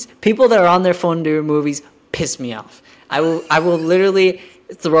during movies. People that are on their phone during movies piss me off. I will literally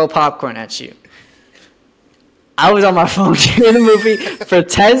throw popcorn at you. I was on my phone during the movie for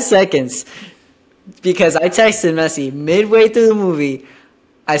 10 seconds because I texted Messi midway through the movie.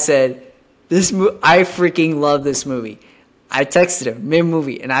 I said, I freaking love this movie. I texted him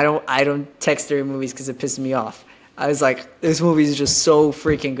mid-movie, and I don't text during movies because it pisses me off. I was like, this movie is just so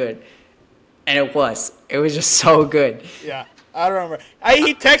freaking good. And it was. It was just so good. Yeah, I remember.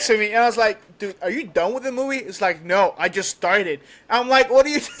 He texted me, and I was like, dude, are you done with the movie? It's like, no, I just started. I'm like, what are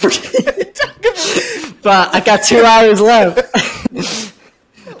you talking about? But I got 2 hours left.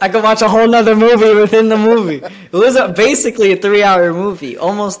 I could watch a whole nother movie within the movie. It was basically a 3-hour movie.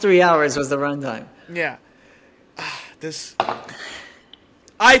 Almost 3 hours was the runtime. Yeah.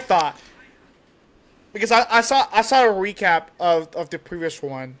 I thought, because I saw a recap of the previous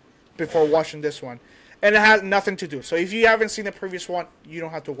one before watching this one, and it had nothing to do. So if you haven't seen the previous one, you don't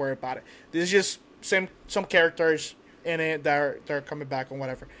have to worry about it. This is just some characters in it that are coming back and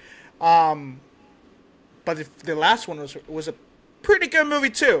whatever. But the last one was a pretty good movie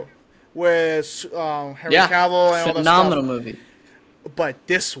too, with Henry Cavill and all that stuff. Phenomenal movie. But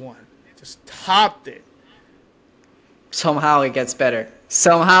this one just topped it. Somehow it gets better.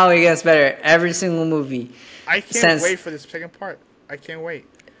 Somehow it gets better. Every single movie. I can't wait for the second part. I can't wait.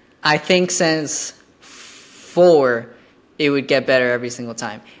 I think since 4, it would get better every single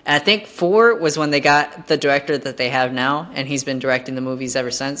time. And I think 4 was when they got the director that they have now, and he's been directing the movies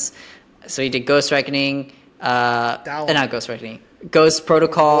ever since. So he did Ghost Reckoning, That one. Not Ghost Reckoning. Ghost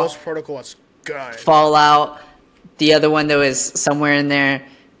Protocol. Ghost Protocol was good. Fallout. The other one that was somewhere in there,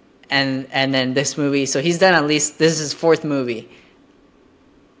 and then this movie. So he's done at least, this is his fourth movie.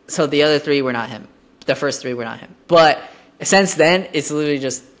 So the other three were not him. The first three were not him. But since then, it's literally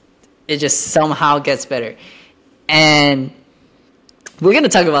just, it just somehow gets better. And we're going to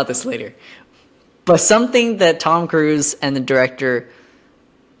talk about this later. But something that Tom Cruise and the director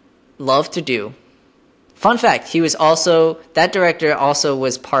love to do. Fun fact, he was also, that director also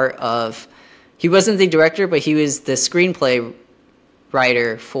was part of, he wasn't the director, but he was the screenplay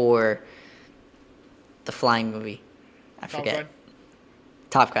writer for the flying movie. I forget.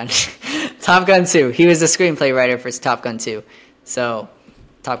 Top Gun. Top Gun 2. He was the screenplay writer for Top Gun 2. So,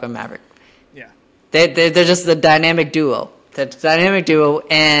 Top Gun Maverick. Yeah. They're just the dynamic duo. The dynamic duo,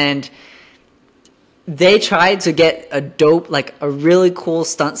 and they tried to get a dope, like a really cool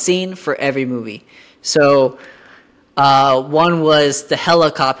stunt scene for every movie. So, one was the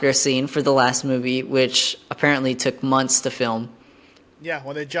helicopter scene for the last movie, which apparently took months to film. Yeah,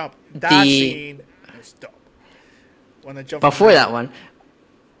 when they jump. That scene is dope. When they jump. Before that one.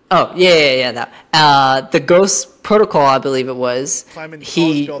 Oh, yeah, that. The Ghost Protocol, I believe it was. Climbing the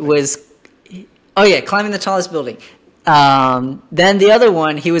tallest building. Climbing the tallest building. Then the other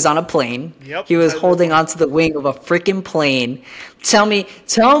one, he was on a plane. Yep. He was holding onto the wing of a freaking plane. Tell me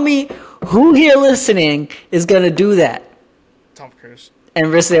who here listening is going to do that? Tom Cruise. And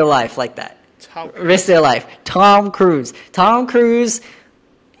risk their life like that. Risk their life. Tom Cruise. Tom Cruise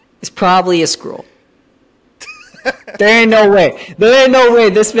is probably a scroll. There ain't no way. There ain't no way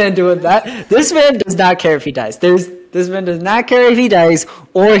this man doing that. This man does not care if he dies. This man does not care if he dies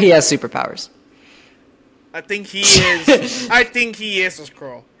or he has superpowers. I think he is. I think he is a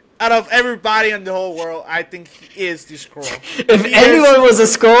Skrull. Out of everybody in the whole world, I think he is the Skrull. If anyone was a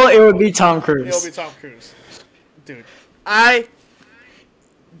Skrull, it would be Tom Cruise. It would be Tom Cruise, dude.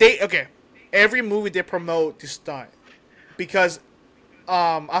 Okay. Every movie they promote this stunt because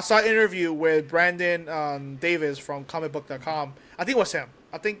I saw an interview with Brandon Davis from comicbook.com. I think it was him.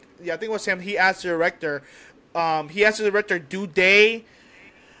 I think it was him. He asked the director. Do they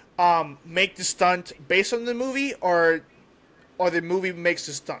make the stunt based on the movie or the movie makes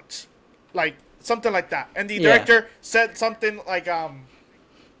the stunt, like something like that? And the director said something like oh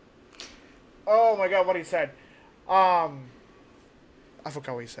my god, what he said. I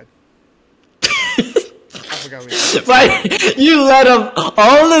forgot what he said. But you led him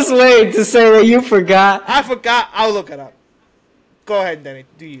all this way to say that you forgot. I forgot. I'll look it up. Go ahead, Danny.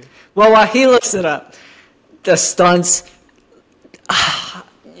 Do you? Well, while he looks it up, the stunts.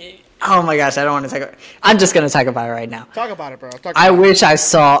 Oh my gosh, I don't want to talk about it. I'm just going to talk about it right now. Talk about it, bro. I wish I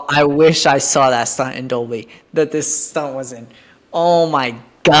saw that stunt in Dolby, that this stunt was in. Oh my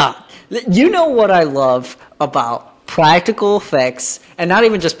god. You know what I love about practical effects, and not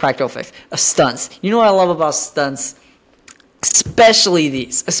even just practical effects, stunts. You know what I love about stunts? Especially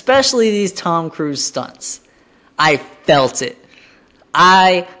these Tom Cruise stunts. I felt it.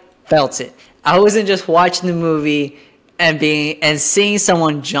 I wasn't just watching the movie and seeing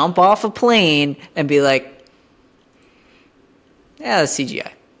someone jump off a plane and be like, yeah, that's CGI.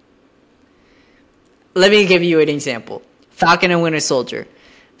 Let me give you an example. Falcon and Winter Soldier.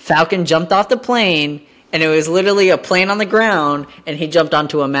 Falcon jumped off the plane, and it was literally a plane on the ground, and he jumped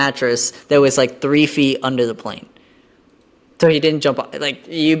onto a mattress that was like 3 feet under the plane. So he didn't jump off. Like,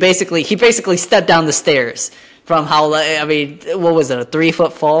 he basically stepped down the stairs from how, I mean, what was it, a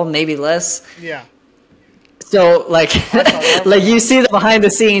 3-foot fall, maybe less? Yeah. So, like, like you see the behind the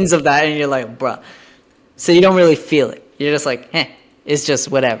scenes of that, and you're like, bruh. So you don't really feel it. You're just like, it's just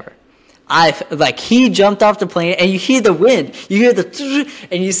whatever. He jumped off the plane, and you hear the wind. You hear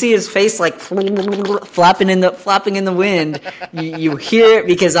and you see his face like flapping in the wind. You hear it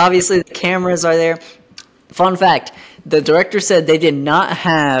because obviously the cameras are there. Fun fact: the director said they did not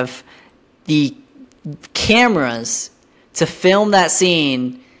have the cameras to film that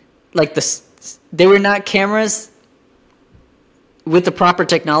scene. They were not cameras with the proper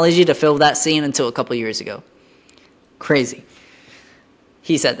technology to film that scene until a couple years ago. Crazy.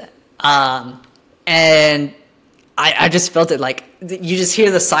 He said that. And I just felt it, like, you just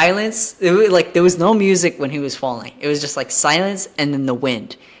hear the silence. There was no music when he was falling. It was just like silence and then the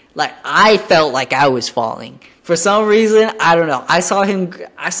wind. Like, I felt like I was falling. For some reason, I don't know. I saw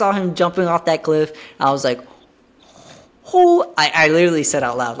him jumping off that cliff. I was like, oh, I literally said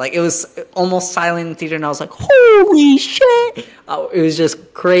out loud. Like, it was almost silent in the theater, and I was like, holy shit. It was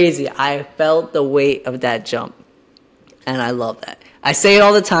just crazy. I felt the weight of that jump. And I love that. I say it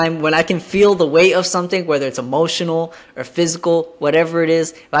all the time. When I can feel the weight of something, whether it's emotional or physical, whatever it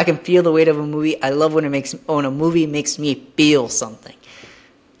is, if I can feel the weight of a movie, I love when a movie makes me feel something.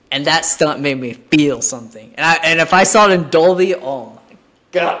 And that stunt made me feel something. And if I saw it in Dolby, oh my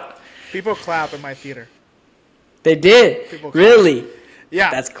God. People clap in my theater. They did? Really? Yeah.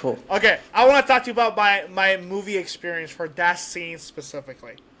 That's cool. Okay, I want to talk to you about my movie experience for that scene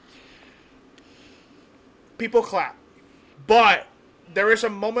specifically. People clap. But there is a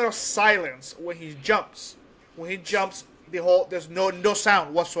moment of silence when he jumps. When he jumps, there's no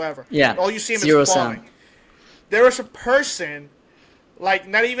sound whatsoever. Yeah. All you see him Zero is falling. sound. There is a person, like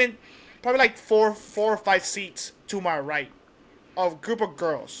not even, probably like four or five seats to my right, a group of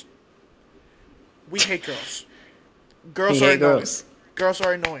girls. We hate girls. Girls are annoying. Girls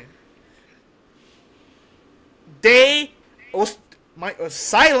are annoying. They was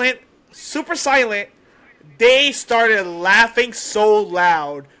silent, super silent. They started laughing so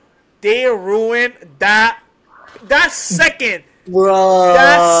loud. They ruined that second. Bruh.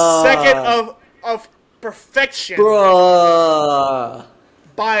 That second of perfection. Bruh.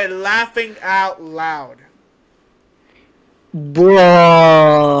 By laughing out loud.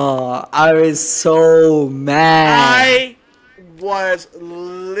 Bruh. I was so mad. I was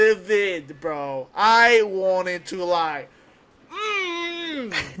livid, bro. I wanted to lie.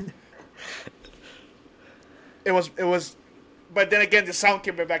 It was, but then again, the sound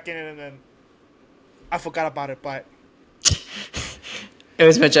came back in, and then I forgot about it. But it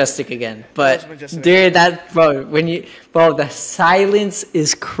was majestic again. But majestic dude, the silence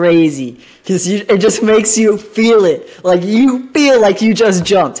is crazy because it just makes you feel it. Like you feel like you just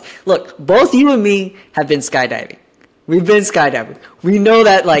jumped. Look, both you and me have been skydiving. We've been skydiving. We know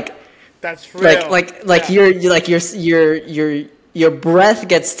that that's real. Like yeah. your breath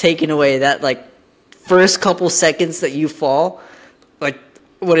gets taken away. That first couple seconds that you fall,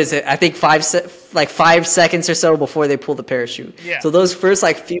 what is it? I think 5 seconds or so before they pull the parachute. Yeah. So those first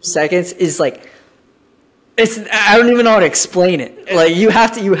few seconds is it's I don't even know how to explain it. You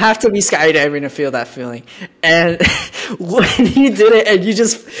have to be skydiving to feel that feeling. And when he did it, and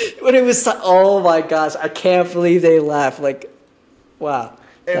when it was oh my gosh, I can't believe they laughed. Wow.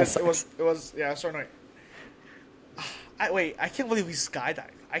 It was yeah, so annoying. I can't believe we skydived.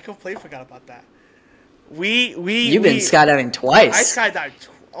 I completely forgot about that. You've been skydiving twice. I skydived.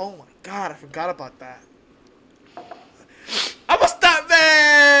 Oh my God, I forgot about that. I'm a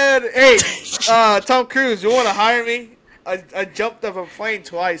stuntman. Hey, Tom Cruise, you want to hire me? I jumped off a plane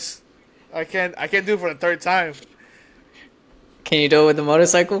twice. I can't do it for the third time. Can you do it with the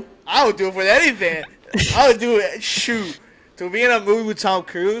motorcycle? I would do it with anything. I would do it. Shoot, to be in a movie with Tom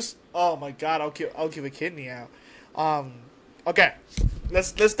Cruise. Oh my God, I'll give a kidney out. Okay.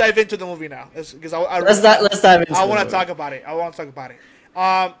 Let's dive into the movie now. Let's dive into. I want to talk about it.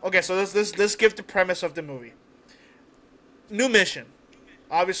 Okay, so let's give the premise of the movie. New mission,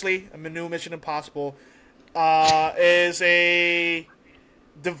 obviously, a new Mission Impossible, is a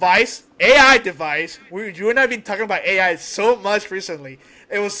AI device. You and I have been talking about AI so much recently.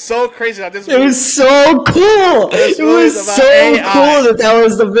 It was so crazy that this. It was so cool. It was so cool that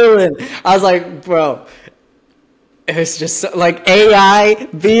was the villain. I was like, bro. It was just AI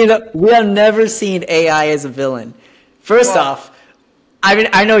we have never seen AI as a villain. First off,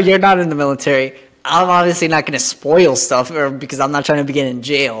 I know you're not in the military. I'm obviously not going to spoil stuff because I'm not trying to get in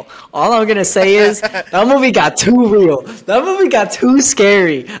jail. All I'm going to say is that movie got too real. That movie got too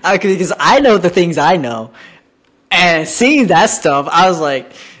scary because I know the things I know. And seeing that stuff, I was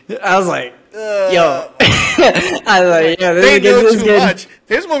like, yo. I was like, yo, they know too much.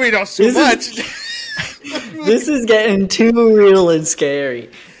 This movie knows too much. This is getting too real and scary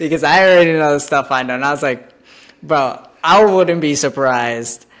because I already know the stuff I know. And I was like, bro, I wouldn't be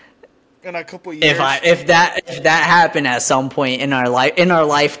surprised in a couple years if that happened at some point in our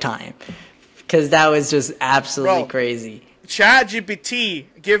lifetime, because that was just absolutely crazy. ChatGPT,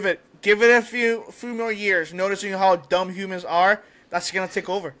 give it a few more years, noticing how dumb humans are. That's gonna take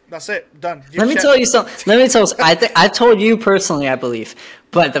over. That's it. Done. Let me tell you something. I told you personally, I believe,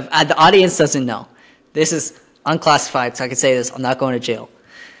 but the audience doesn't know. This is unclassified, so I can say this. I'm not going to jail.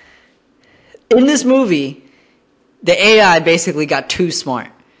 In this movie, the AI basically got too smart.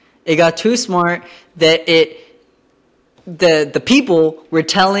 It got too smart that the people were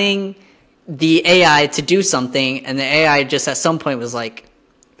telling the AI to do something, and the AI just at some point was like,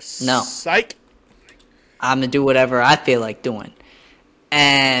 no. Psych. I'm going to do whatever I feel like doing.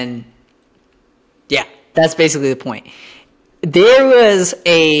 And yeah, that's basically the point. There was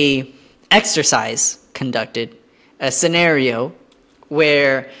a exercise conducted, a scenario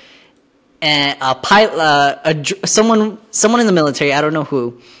where and a pilot, someone in the military, I don't know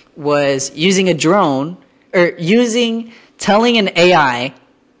who, was using a drone or telling an AI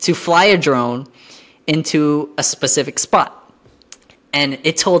to fly a drone into a specific spot, and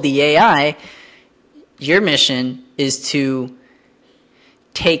it told the AI, your mission is to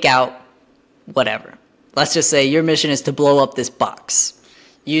take out whatever. Let's just say your mission is to blow up this box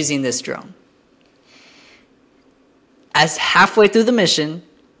using this drone. As halfway through the mission,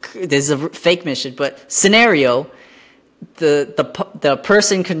 this is a fake mission, but scenario, the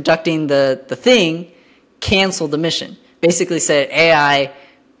person conducting the thing canceled the mission. Basically said, AI,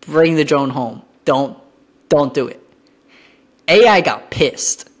 bring the drone home. Don't do it. AI got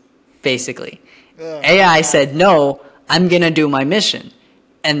pissed, basically. AI said, no, I'm going to do my mission.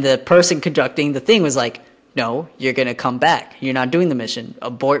 And the person conducting the thing was like, no, you're going to come back. You're not doing the mission.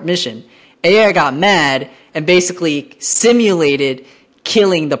 Abort mission. AI got mad and basically simulated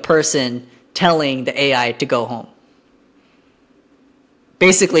killing the person telling the AI to go home.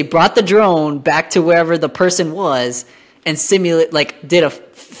 Basically brought the drone back to wherever the person was and did a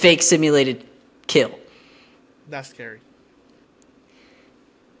fake simulated kill. That's scary.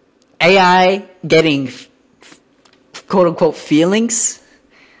 AI getting quote unquote feelings.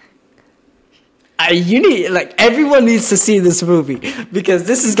 Everyone needs to see this movie because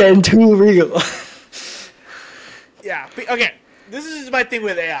this is getting too real. Yeah. Okay. This is my thing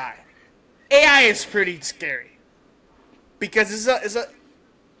with AI. AI is pretty scary because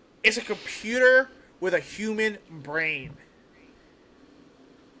it's a computer with a human brain.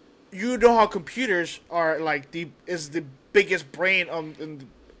 You know how computers are the biggest brain on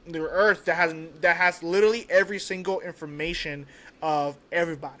the earth that has literally every single information of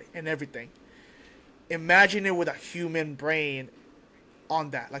everybody and everything. Imagine it with a human brain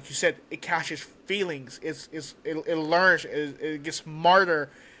on that. Like you said, it catches feelings. It learns. It gets smarter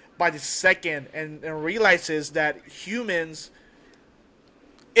by the second and realizes that humans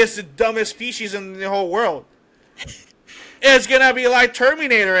is the dumbest species in the whole world. It's gonna be like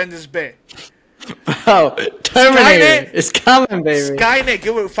Terminator in this bit. Bro, Terminator is coming, baby. Skynet,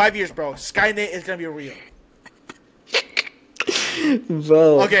 give it 5 years, bro. Skynet is gonna be real.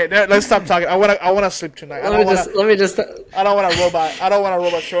 Bro. Okay, let's stop talking. I wanna sleep tonight. Let me just. I don't want a robot. I don't want a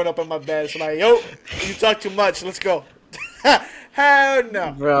robot showing up in my bed. It's like, yo, you talk too much. Let's go. Hell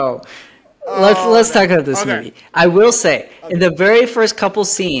no, bro. Let's talk about this movie. I will say, in the very first couple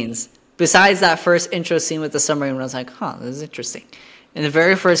scenes, besides that first intro scene with the submarine, when I was like, huh, this is interesting. In the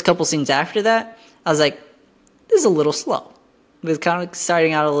very first couple scenes after that, I was like, this is a little slow. It was kind of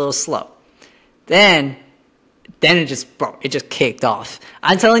starting out a little slow. Then it just kicked off.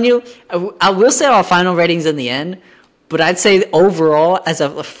 I'm telling you, I will say our final ratings in the end, but I'd say overall, as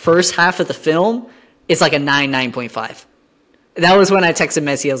a first half of the film, it's like a 9.5. That was when I texted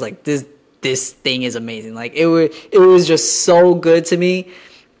Messi. I was like, this thing is amazing. Like it was just so good to me.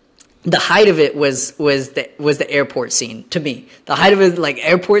 The height of it was the airport scene to me. The height of it, like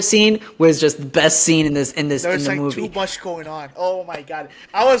airport scene, was just the best scene in the movie. There was too much going on. Oh my god,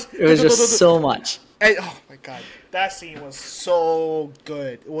 It was just so much. And, oh my god, that scene was so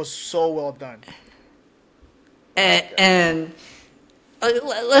good. It was so well done. And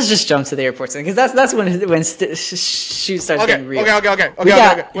let's just jump to the airport scene because that's when shoot starts getting real. Okay.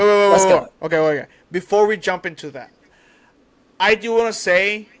 Wait. Okay. Before we jump into that, I do want to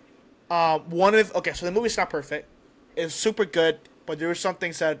say, so the movie's not perfect. It's super good, but there were some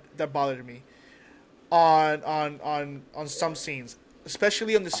things that bothered me on some scenes,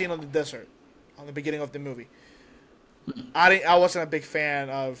 especially on the scene on the desert, on the beginning of the movie. I wasn't a big fan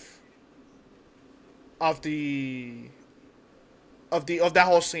of that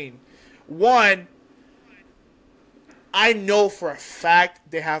whole scene. One, I know for a fact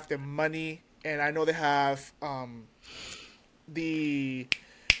they have the money, and I know they have the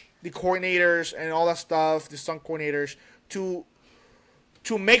coordinators and all that stuff, the stunt coordinators, to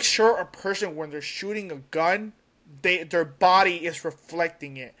make sure a person, when they're shooting a gun, their body is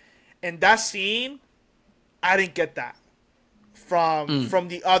reflecting it. And that scene, I didn't get that from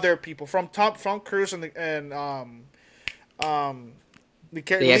the other people, from Cruise and the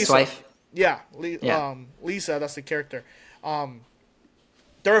ex-wife. Lisa, that's the character.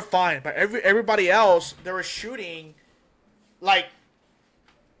 They were fine, but everybody else, they were shooting like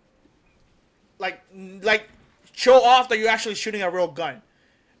show off that you're actually shooting a real gun.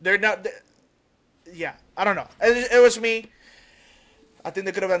 They're not. I don't know. It was me. I think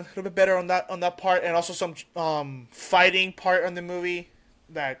they could have been a little bit better on that part, and also some fighting part on the movie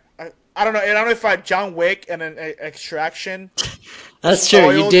that I don't know. I don't know if John Wick and an Extraction. That's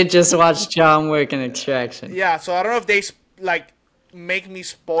true. You did just watch John Wick and Extraction. Yeah, so I don't know if they make me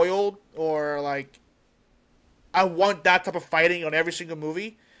spoiled or like I want that type of fighting on every single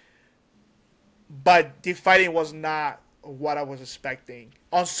movie. But the fighting was not what I was expecting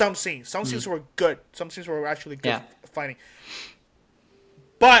on some scenes. Some scenes were good. Some scenes were actually good fighting.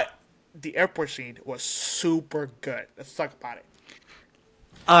 But the airport scene was super good. Let's talk about it.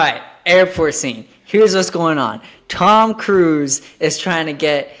 All right, airport scene. Here's what's going on. Tom Cruise is trying to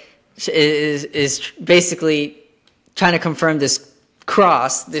get is basically trying to confirm this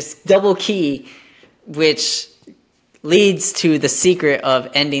cross, this double key, which leads to the secret of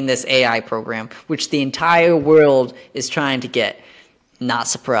ending this AI program, which the entire world is trying to get. Not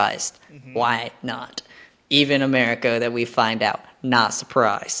surprised. Why not? Even America, that we find out, not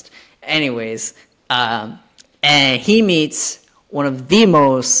surprised. Anyways, and he meets one of the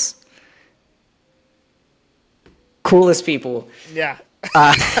most coolest people. Yeah.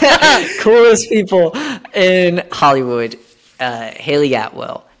 Coolest people in Hollywood, Haley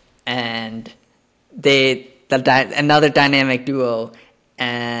Atwell, and another dynamic duo,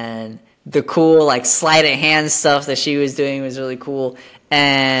 and the cool like sleight of hand stuff that she was doing was really cool.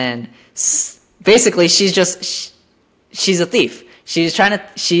 And basically, she's a thief. She's trying to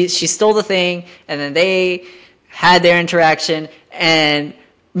she stole the thing, and then they had their interaction. And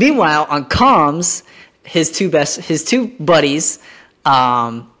meanwhile, on comms, his two buddies,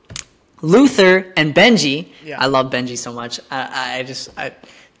 Luther and Benji. Yeah. I love Benji so much.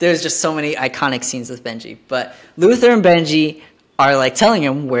 There's just so many iconic scenes with Benji. But Luther and Benji are like telling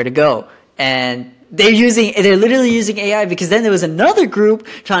him where to go. And they're literally using AI, because then there was another group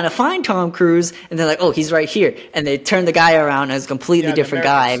trying to find Tom Cruise, and they're like, oh, he's right here. And they turn the guy around as a completely different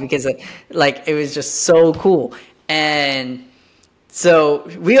guy, because it was just so cool. And so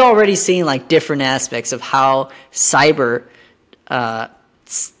we already seen like different aspects of how cyber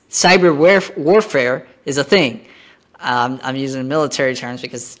warfare is a thing. I'm using military terms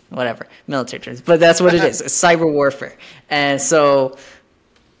because whatever, military terms, but that's what it is. It's cyber warfare. And so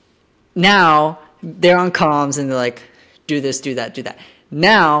now they're on comms and they're like, do this, do that, do that.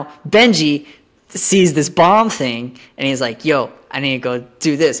 Now Benji sees this bomb thing and he's like, yo, I need to go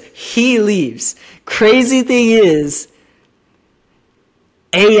do this. He leaves. Crazy thing is,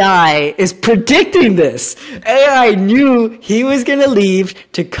 AI is predicting this. AI knew he was going to leave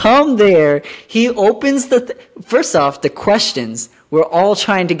to come there. He opens first off, the questions. We're all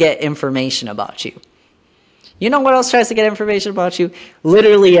trying to get information about you. You know what else tries to get information about you?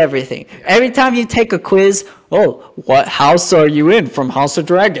 Literally everything. Every time you take a quiz, what house are you in from House of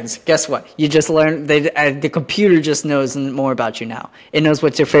Dragons? Guess what? You just learned, the computer just knows more about you now. It knows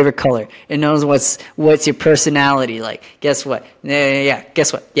what's your favorite color. It knows what's your personality like. Guess what? Yeah,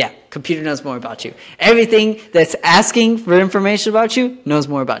 guess what? Yeah, computer knows more about you. Everything that's asking for information about you knows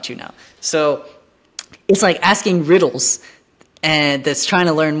more about you now. So it's like asking riddles, and that's trying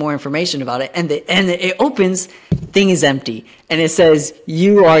to learn more information about it. And it opens, thing is empty. And it says,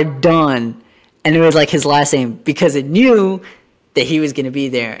 you are done. And it was like his last name, because it knew that he was going to be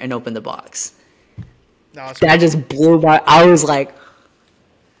there and open the box. That just blew my... I was like...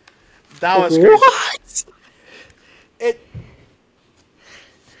 That was what?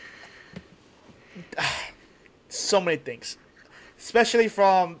 So many things. Especially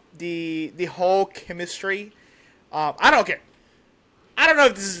from the whole chemistry. I don't care. I don't know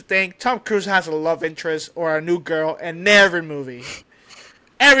if this is a thing. Tom Cruise has a love interest or a new girl in every movie.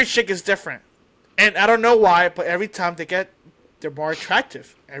 Every chick is different. And I don't know why, but every time they're more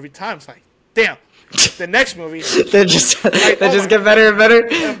attractive. Every time it's like, damn. The next movie, they just get better and better,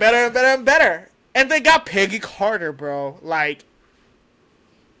 and better and better and better. And they got Peggy Carter, bro. Like,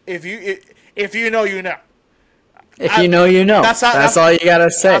 if you know, you know. If you know, you know. That's all you gotta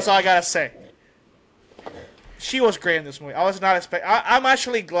say. That's all I gotta say. She was great in this movie. I was not expecting. I'm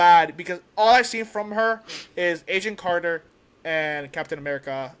actually glad, because all I've seen from her is Agent Carter and Captain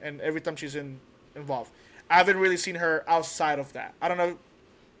America, and every time she's involved. I haven't really seen her outside of that. I don't know.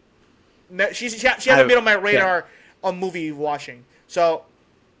 She hasn't been on my radar on movie watching. So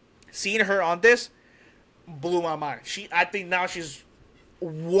seeing her on this blew my mind. I think now she's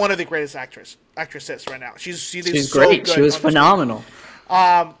one of the greatest actresses right now. She's great. She was phenomenal.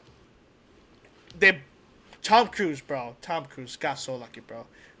 Tom Cruise, bro. Tom Cruise got so lucky, bro.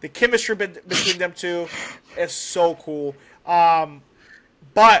 The chemistry between them two is so cool.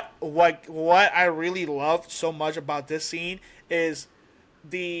 But what I really loved so much about this scene is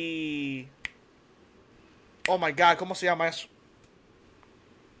oh my God, ¿cómo se llama eso?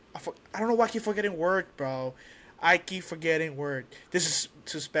 I don't know why I keep forgetting word, bro. I keep forgetting word. This is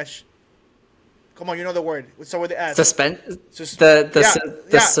too special. Come on, you know the word. So with the S. The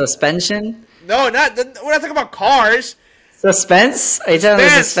suspension? No, we're not talking about cars. Suspense? Are you telling me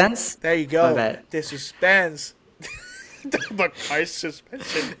suspense? There you My go. bad. The suspense. But my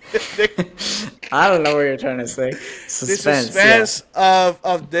suspension. I don't know what you're trying to say. The Suspense.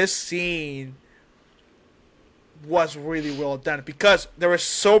 of this scene was really well done because there were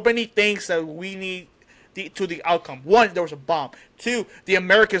so many things that we need to the outcome. One, there was a bomb. Two, the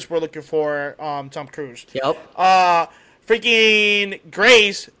Americans were looking for Tom Cruise. Yep. Freaking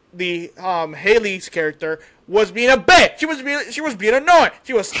Grace, the Haley's character, was being a bitch. She was being annoying.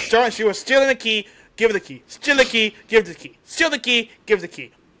 She was stealing the key. Give the key. Steal the key. Give the key. Steal the key. Give the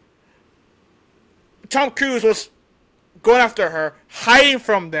key. Tom Cruise was going after her, hiding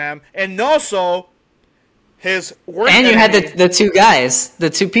from them, and also his work. And you had enemy. the two guys, the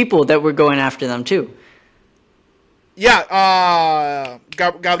two people that were going after them too. Yeah,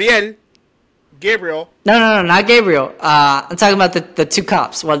 Gabriel. No, not Gabriel. I'm talking about the two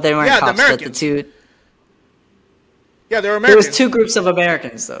cops. Well, they weren't Yeah, the cops, but the Americans. two. Yeah, they were There Americans. was two groups of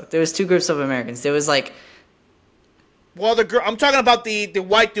Americans, though. There was two groups of Americans. There was like, Well, the girl. I'm talking about the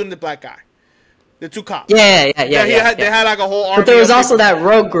white dude and the black guy. The two cops. yeah. They had like a whole army. But there was of also people. that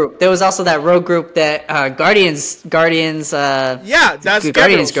rogue group. There was also that rogue group that Guardians. Yeah, that's the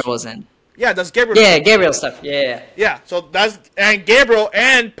Guardians Gabriel's. girl was in. Yeah, that's Gabriel. Yeah, Gabriel stuff. Yeah. Yeah, so that's and Gabriel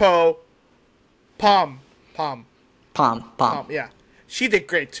and Pom. Yeah, she did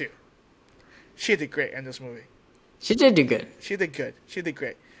great too. She did great in this movie. She did do good. She did good. She did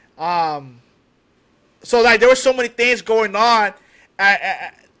great. So like there were so many things going on,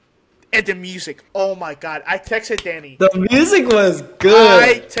 and the music. Oh my god! I texted Danny. The music was good.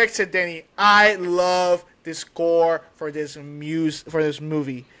 I texted Danny. I love the score for this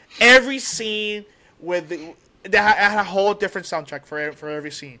movie. Every scene with they had a whole different soundtrack for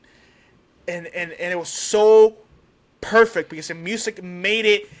every scene, and it was so perfect because the music made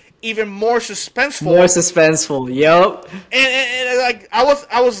it even more suspenseful. More suspenseful. Yup. And like I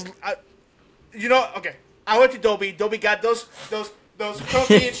you know, okay. I went to Dolby. Dolby got those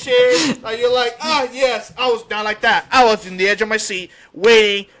comfy and chairs. Like you're like, oh yes, I was down like that. I was in the edge of my seat,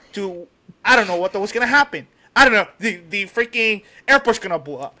 waiting to. I don't know what was gonna happen. I don't know. The freaking airport's gonna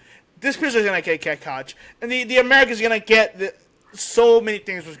blow up. This person's gonna get caught, and the Americans gonna get so many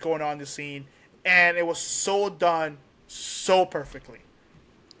things was going on in the scene, and it was so done so perfectly.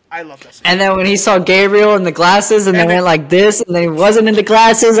 I love that scene. And then when he saw Gabriel in the glasses, and they went like this, and then he wasn't in the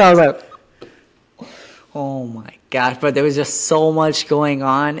glasses, I was like, oh my gosh! But there was just so much going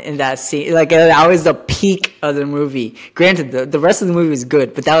on in that scene. Like that was the peak of the movie. Granted, the rest of the movie was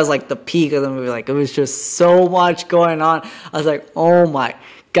good, but that was like the peak of the movie. Like it was just so much going on. I was like, oh my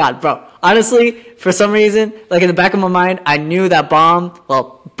god, bro. Honestly, for some reason, like in the back of my mind, I knew that bomb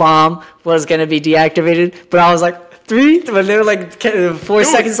was gonna be deactivated, but I was like. When they were like 4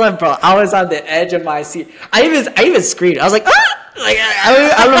 seconds left, bro, I was on the edge of my seat. I even screamed. I was like, ah! Like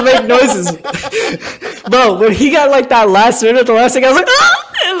I don't make noises, bro. When he got like that last minute, the last thing, I was like,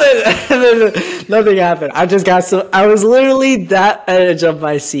 ah! And then nothing happened. I was literally that edge of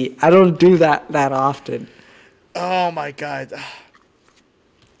my seat. I don't do that often. Oh my god,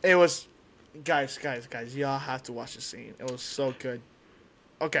 it was, guys, y'all have to watch the scene. It was so good.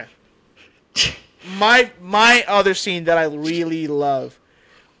 Okay. My other scene that I really love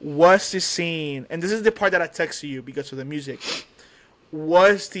was the scene, and this is the part that I texted you because of the music,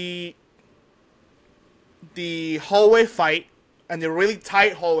 was the hallway fight, and the really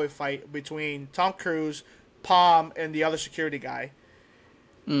tight hallway fight between Tom Cruise, Pom, and the other security guy.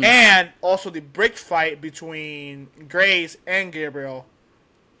 And also the brick fight between Grace and Gabriel.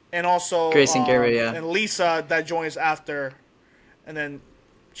 And also Grace and Gabriel, yeah. And Lisa that joins after, and then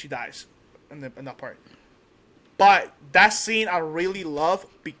she dies. In that part. But that scene I really love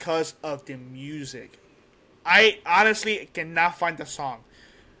because of the music. I honestly cannot find the song.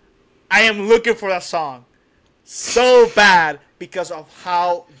 I am looking for that song so bad because of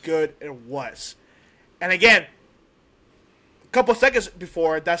how good it was. And again, a couple seconds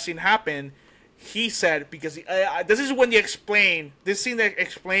before that scene happened, he said, because this is when they explain, this scene that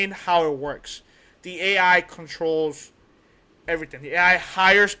explained how it works. The AI controls everything. The AI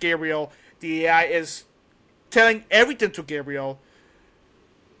hires Gabriel. The AI is telling everything to Gabriel.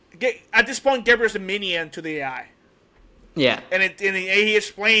 At this point, Gabriel's a minion to the AI. Yeah. And he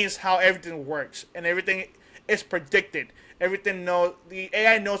explains how everything works. And everything is predicted. The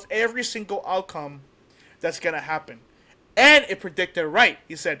AI knows every single outcome that's going to happen. And it predicted right.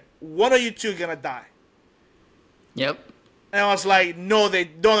 He said, one of you two are going to die. Yep. And I was like, no, they're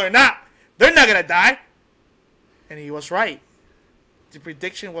not. They're not going to die. And he was right. The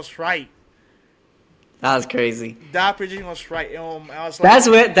prediction was right. That was crazy. That prediction was right. I was like, That's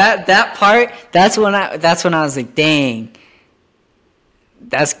when that part. That's when I was like, dang.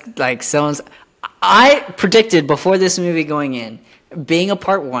 That's like someone's. I predicted before this movie going in, being a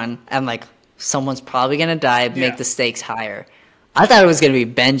part one, I'm like, someone's probably gonna die, make the stakes higher. I thought it was gonna be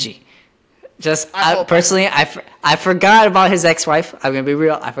Benji. I forgot about his ex-wife. I'm gonna be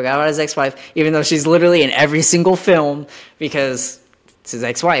real. I forgot about his ex-wife, even though she's literally in every single film because it's his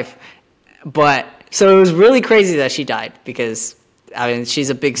ex-wife. But so it was really crazy that she died because I mean she's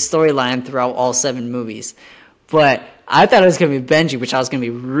a big storyline throughout all 7 movies. But I thought it was gonna be Benji, which I was gonna be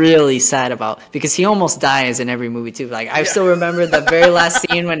really sad about because he almost dies in every movie too. Like I still remember the very last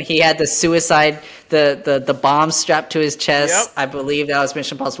scene when he had the suicide, the bomb strapped to his chest. Yep. I believe that was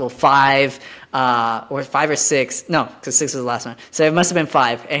Mission Impossible 5, or 5 or 6. No, because 6 was the last one. So it must have been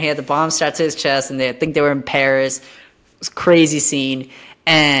 5. And he had the bomb strapped to his chest, and I think they were in Paris. It was a crazy scene.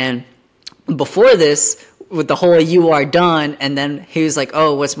 And before this, with the whole "you are done," and then he was like,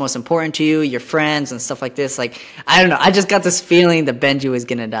 "Oh, what's most important to you? Your friends and stuff like this." Like, I don't know. I just got this feeling that Benji was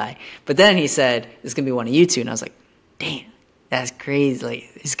gonna die. But then he said it's gonna be one of you two, and I was like, "Damn, that's crazy! Like,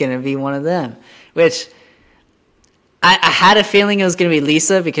 it's gonna be one of them." Which I had a feeling it was gonna be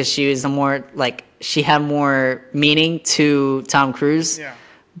Lisa because she was she had more meaning to Tom Cruise. Yeah.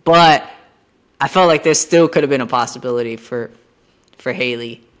 But I felt like there still could have been a possibility for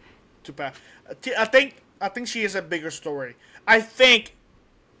Haley. Too bad. I think she is a bigger story. I think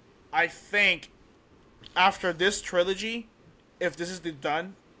after this trilogy, if this is they're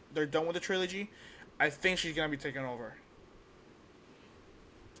done with the trilogy, I think she's gonna be taken over.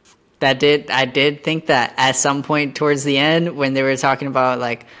 I did think that at some point towards the end when they were talking about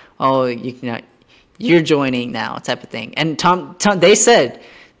like, oh, you're joining now type of thing. And Tom they said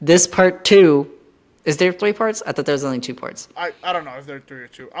this part 2, is there 3 parts? I thought there was only 2 parts. I don't know if there are 3 or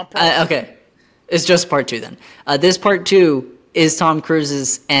 2. I'm probably okay. It's just part 2 then. This part 2 is Tom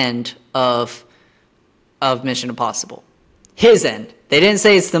Cruise's end of Mission Impossible. His end. They didn't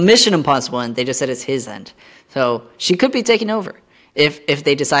say it's the Mission Impossible end. They just said it's his end. So she could be taking over if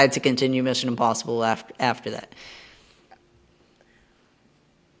they decide to continue Mission Impossible after that.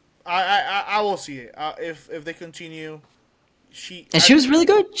 I will see it. If they continue, she was really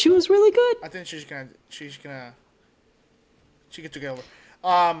good. She was really good. I think she can take over.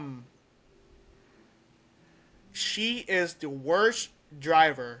 She is the worst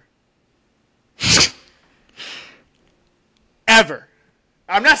driver ever.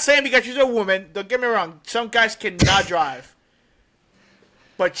 I'm not saying because she's a woman. Don't get me wrong. Some guys cannot drive.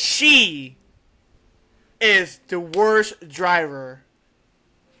 But she is the worst driver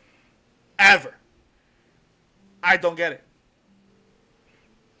ever. I don't get it.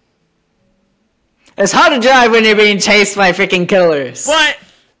 It's hard to drive when you're being chased by freaking killers. But,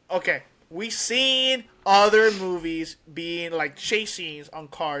 okay. We've seen other movies being like chase scenes on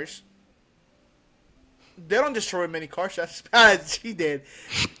cars. They don't destroy many cars as bad as she did.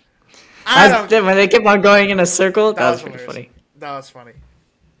 When they kept on going in a circle, that was pretty funny. That was funny.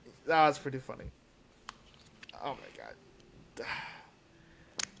 That was pretty funny. Oh my god.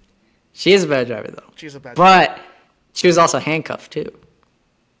 She is a bad driver though. She's a bad driver. But she was also handcuffed too.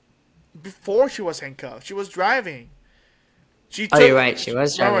 Before she was handcuffed, she was driving. You're right. She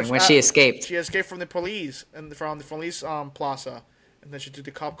was driving when she escaped. She escaped from the police and from the police plaza, and then she took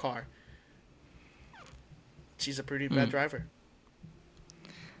the cop car. She's a pretty bad driver.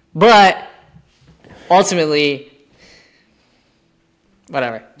 But ultimately,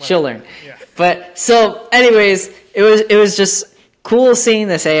 whatever. She'll learn. Yeah. But so, anyways, it was just cool seeing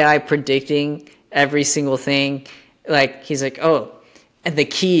this AI predicting every single thing. Like he's like, oh, and the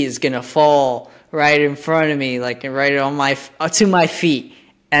key is gonna fall right in front of me, like right on to my feet,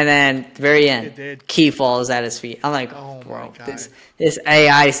 and then at the very end, key falls at his feet. I'm like, oh, bro, this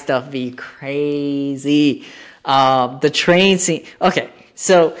AI stuff be crazy. The train scene. Okay,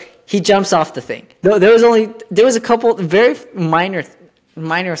 so he jumps off the thing. There was a couple very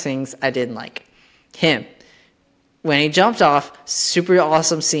minor things I didn't like. Him when he jumped off, super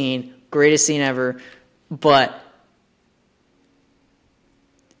awesome scene, greatest scene ever, but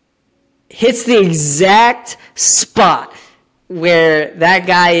hits the exact spot where that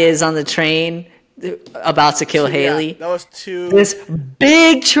guy is on the train about to kill Haley. That was too... This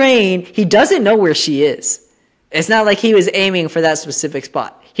big train, he doesn't know where she is. It's not like he was aiming for that specific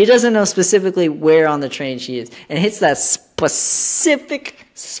spot. He doesn't know specifically where on the train she is. And hits that specific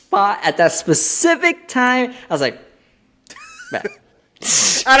spot at that specific time. I was like, man.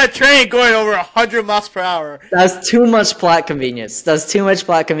 On a train going over 100 miles per hour. That's too much plot convenience.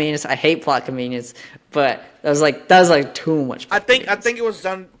 I hate plot convenience, but that was like too much. I think it was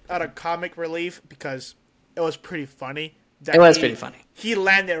done out of comic relief because it was pretty funny. It was pretty funny. He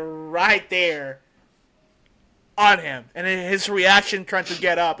landed right there on him, and his reaction trying to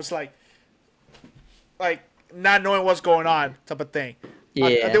get up, it's like not knowing what's going on type of thing. Yeah. I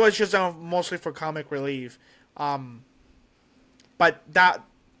think it was just mostly for comic relief. But that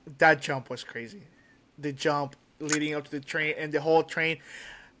jump was crazy. The jump leading up to the train and the whole train.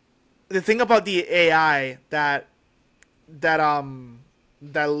 The thing about the AI that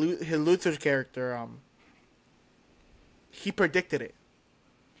Luther's character, he predicted it.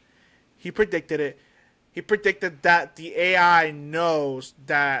 He predicted that the AI knows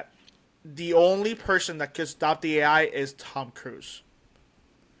that the only person that could stop the AI is Tom Cruise.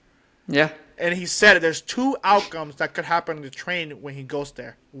 Yeah. And he said there's two outcomes that could happen in the train when he goes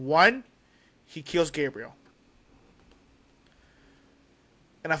there. One, he kills Gabriel.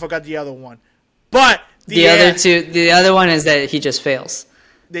 And I forgot the other one. But the other one is that he just fails.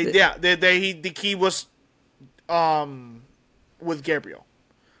 He was with Gabriel.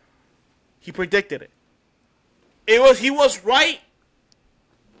 He predicted it. He was right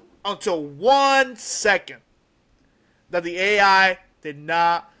until 1 second that the AI did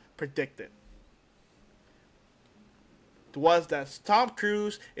not predict it. Was that Tom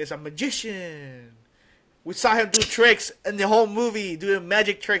Cruise is a magician. We saw him do tricks in the whole movie, doing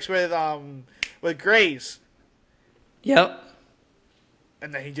magic tricks with Grace. Yep.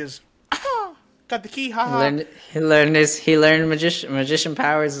 And then he just got the key. He learned magician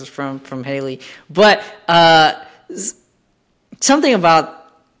powers from Haley. But something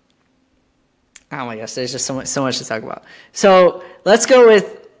about, oh my gosh, there's just so much to talk about. So let's go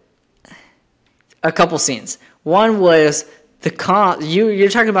with a couple scenes. One was you're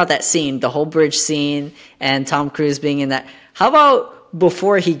talking about that scene, the whole bridge scene, and Tom Cruise being in that. How about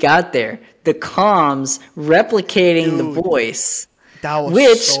before he got there, the comms replicating the voice,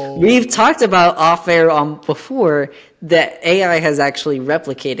 which we've talked about off air before, that AI has actually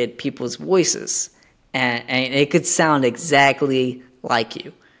replicated people's voices, and it could sound exactly like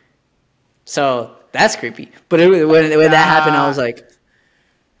you. So that's creepy. But when that happened, I was like,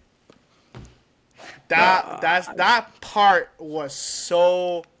 that part was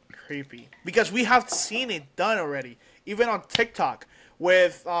so creepy because we have seen it done already, even on TikTok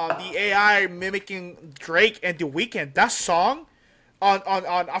with the AI mimicking Drake and The Weeknd. That song on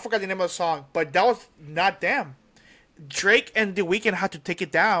I forgot the name of the song, but that was not them. Drake and The Weeknd had to take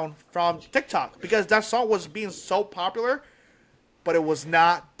it down from TikTok because that song was being so popular, but it was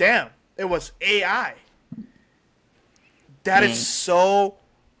not them. It was AI. That is so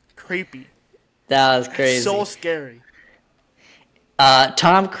creepy. That was crazy. So scary.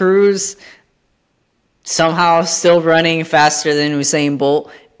 Tom Cruise somehow still running faster than Usain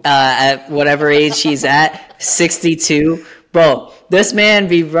Bolt at whatever age he's at, 62. Bro, this man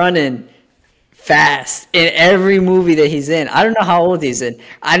be running fast in every movie that he's in. I don't know how old he's in.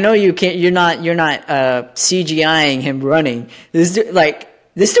 I know you can't. You're not CGIing him running. This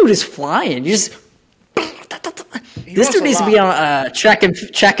dude is flying. This dude needs to be on track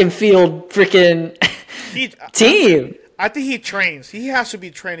and field freaking team. I think he trains. He has to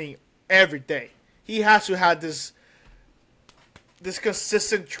be training every day. He has to have this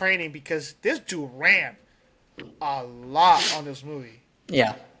consistent training because this dude ran a lot on this movie.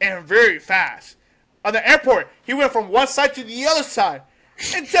 Yeah. And very fast. On the airport, he went from one side to the other side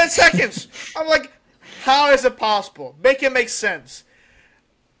in 10 seconds. I'm like, how is it possible? Make it make sense.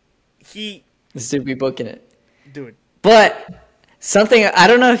 This dude be booking it. Dude. But something, I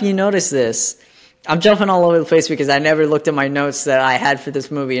don't know if you noticed this. I'm jumping all over the place because I never looked at my notes that I had for this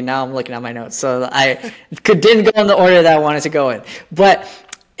movie, and now I'm looking at my notes. So I didn't go in the order that I wanted to go in. But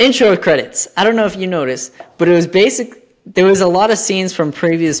intro credits. I don't know if you noticed, but it was there was a lot of scenes from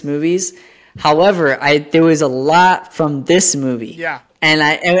previous movies. However, there was a lot from this movie. Yeah. And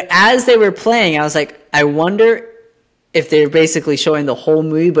as they were playing, I was like, I wonder if they're basically showing the whole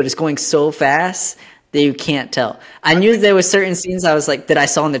movie, but it's going so fast that you can't tell. I knew there were certain scenes I was like, that I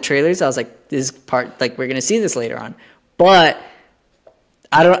saw in the trailers. I was like, this part, like, we're going to see this later on. But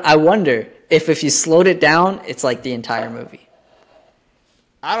I wonder if you slowed it down, it's like the entire movie.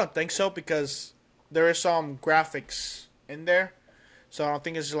 I don't think so because there is some graphics in there. So I don't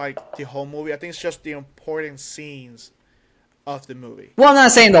think it's like the whole movie. I think it's just the important scenes of the movie. Well, I'm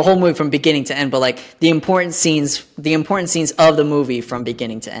not saying the whole movie from beginning to end, but like the important scenes of the movie from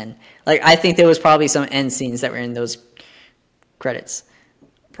beginning to end. Like I think there was probably some end scenes that were in those credits.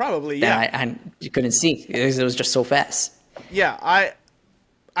 Probably, yeah. That I couldn't see because it was just so fast. Yeah,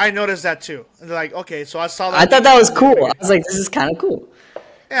 I noticed that too. Like, okay, so I saw that. I thought that was cool. I was like, this is kind of cool.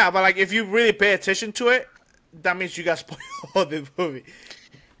 Yeah, but like if you really pay attention to it, that means you got spoiled the movie.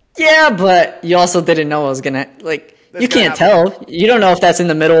 Yeah, but you also didn't know it was gonna like. You can't tell. You don't know if that's in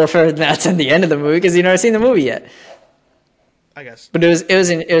the middle or that's in the end of the movie because you've never seen the movie yet. I guess. But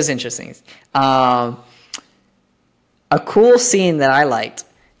it was interesting. A cool scene that I liked,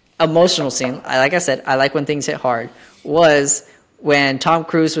 emotional scene. Like I said, I like when things hit hard. Was when Tom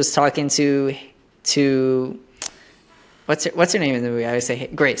Cruise was talking to what's her name in the movie? I would say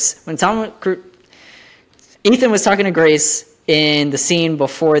Grace. When Ethan was talking to Grace in the scene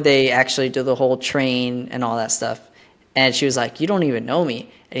before they actually do the whole train and all that stuff, and she was like, "You don't even know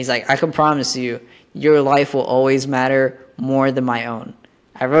me," and he's like, "I can promise you, your life will always matter more than my own."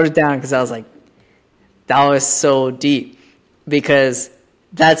 I wrote it down because I was like, that was so deep, because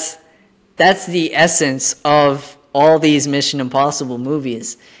that's the essence of all these Mission Impossible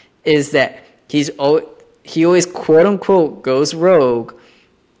movies, is that he always quote unquote goes rogue,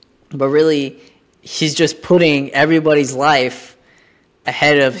 but really he's just putting everybody's life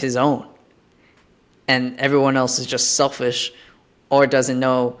ahead of his own, and everyone else is just selfish or doesn't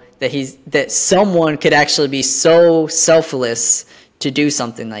know that someone could actually be so selfless to do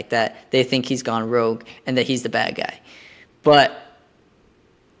something like that. They think he's gone rogue and that he's the bad guy. But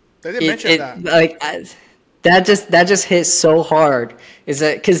they didn't mention that. Like that just hit so hard. Is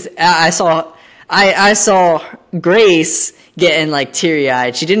that because I saw Grace getting like teary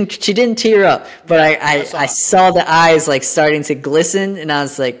eyed. She didn't tear up, but I saw the eyes like starting to glisten, and I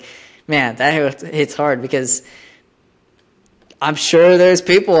was like, man, that hits hard, because I'm sure there's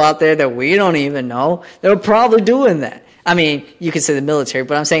people out there that we don't even know that are probably doing that. I mean, you could say the military,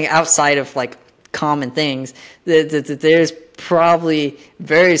 but I'm saying outside of like common things, that there's probably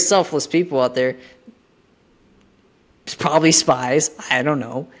very selfless people out there, probably spies, I don't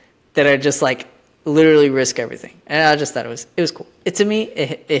know, that are just like literally risk everything. And I just thought it was cool. To me,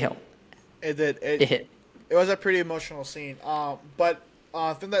 it helped. It did. It hit. It was a pretty emotional scene. But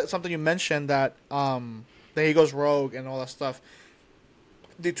I think that's something you mentioned, that he goes rogue and all that stuff.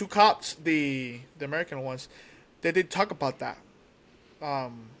 The two cops, the American ones, they did talk about that.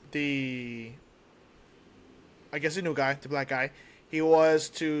 I guess the new guy, the black guy, he was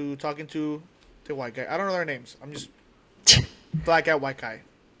talking to the white guy. I don't know their names. I'm just black guy, white guy.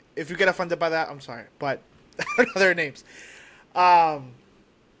 If you get offended by that, I'm sorry, but I don't know their names.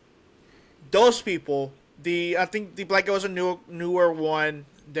 Those people, I think the black guy was a newer one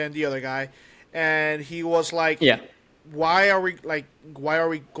than the other guy, and he was like, yeah, why are we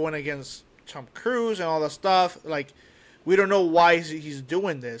going against Tom Cruise and all that stuff? Like, we don't know why he's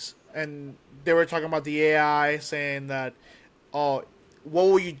doing this. And they were talking about the AI, saying that, oh, what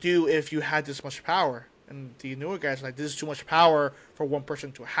would you do if you had this much power? And the newer guy's like, this is too much power for one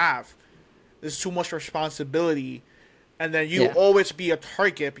person to have. This is too much responsibility. And then you always be a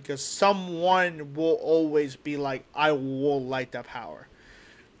target, because someone will always be like, I will like that power.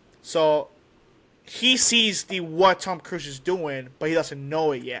 So he sees what Tom Cruise is doing, but he doesn't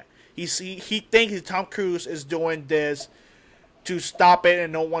know it yet. He thinks Tom Cruise is doing this to stop it,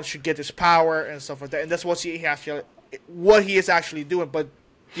 and no one should get this power and stuff like that. And that's what he is actually doing. But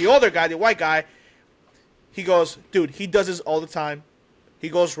the other guy, the white guy, he goes, dude, he does this all the time. He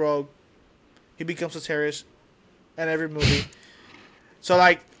goes rogue. He becomes a terrorist in every movie. So,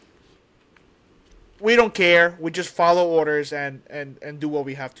 like, we don't care. We just follow orders and do what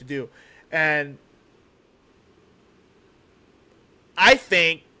we have to do. And I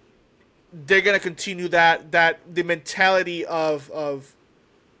think they're going to continue that the mentality of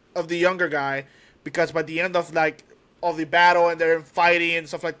the younger guy, because by the end of the battle and they're fighting and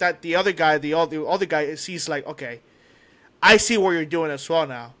stuff like that, the other guy sees like, okay, I see what you're doing as well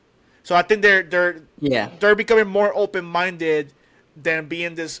now. So I think they're becoming more open-minded than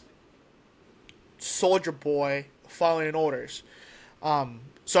being this soldier boy following orders.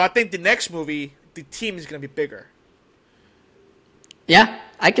 So I think the next movie, the team is going to be bigger. Yeah,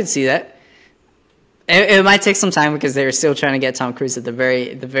 I can see that. It might take some time, because they were still trying to get Tom Cruise at the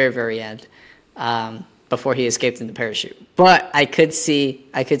very end, before he escaped in the parachute. But I could see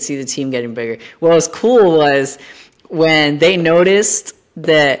the team getting bigger. What was cool was when they noticed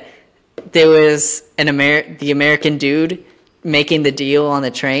that there was the American dude making the deal on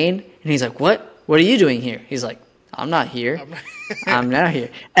the train, and he's like, "What are you doing here?" He's like, "I'm not here. I'm not here."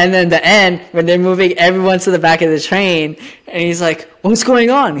 And then the end, when they're moving everyone to the back of the train, and he's like, "What's going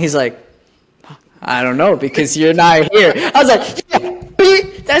on?" He's like, "I don't know, because you're not here." I was like, "Yeah,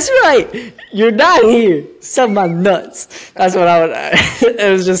 that's right. You're not here." Suck my nuts. That's what I would.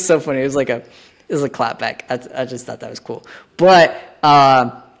 It was just so funny. It was a clapback. I just thought that was cool. But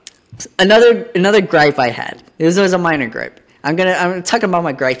another gripe I had. This was a minor gripe. I'm talking about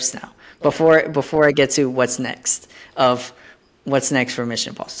my gripes now. Before I get to what's next for Mission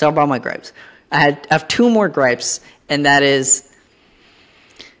Impossible. Talk about my gripes. I have two more gripes, and that is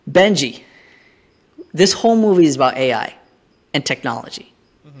Benji. This whole movie is about AI and technology,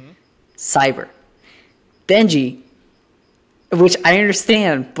 cyber. Benji, which I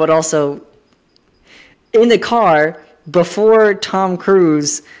understand, but also in the car before Tom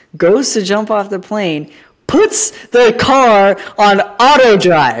Cruise goes to jump off the plane, puts the car on auto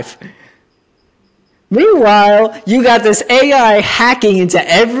drive. Meanwhile, you got this AI hacking into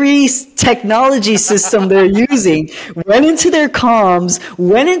every technology system they're using, went into their comms,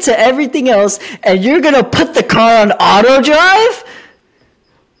 went into everything else, and you're going to put the car on auto drive?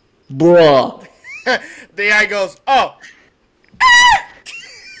 Bruh. The AI goes, oh.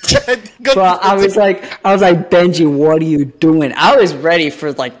 Bro, I was like, Benji, what are you doing? I was ready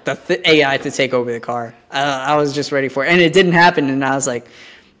for like the AI to take over the car. I was just ready for it, and it didn't happen. And I was like,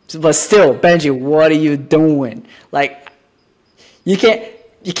 but still, Benji, what are you doing? Like, you can't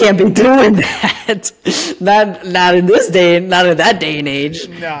be doing that. not in this day, not in that day and age.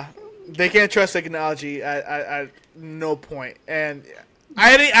 Nah, they can't trust technology at no point. And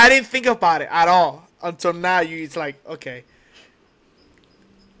I didn't think about it at all until now. It's like, okay.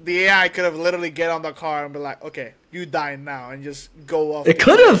 The AI could have literally get on the car and be like, okay, you die now, and just go off. It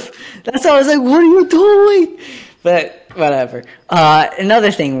could have. That's how I was like, what are you doing? But whatever. Another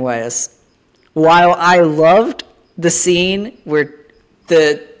thing was, while I loved the scene where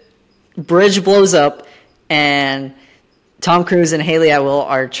the bridge blows up and Tom Cruise and Haley Atwell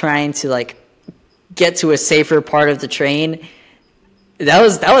are trying to like get to a safer part of the train, that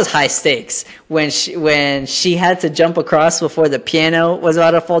was high stakes when she had to jump across before the piano was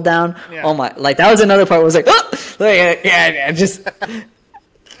about to fall down. Yeah. Oh my! Like that was another part where I was like, oh! Yeah, just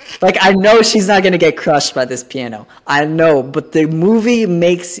like I know she's not gonna get crushed by this piano. I know, but the movie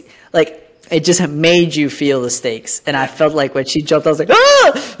makes like it just made you feel the stakes, and I felt like when she jumped, I was like,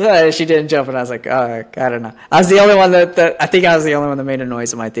 ah! She didn't jump, and I was like, oh, I don't know. I was the only one that I think I was the only one that made a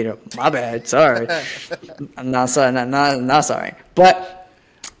noise in my theater. My bad, sorry. I'm not sorry, not sorry. But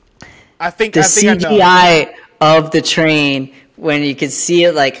I think the CGI of the train, when you could see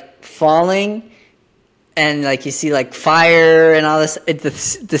it like falling, and like you see like fire and all this, the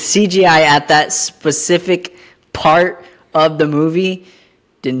CGI at that specific part of the movie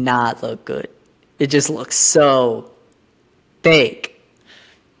did not look good. It just looks so fake.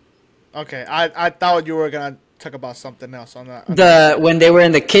 Okay, I thought you were gonna talk about something else on that. When they were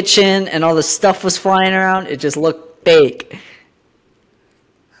in the kitchen and all the stuff was flying around, it just looked fake.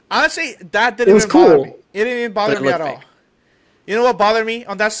 Honestly, that didn't even bother me. It didn't even bother me at all. You know what bothered me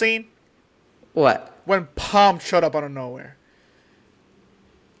on that scene? What? When Palm showed up out of nowhere.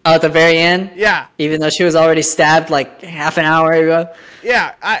 Oh, at the very end? Yeah. Even though she was already stabbed like half an hour ago?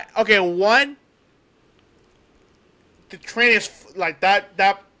 Yeah. One, the train is like that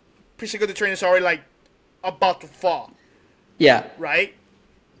basically the train is already like about to fall. Yeah. Right?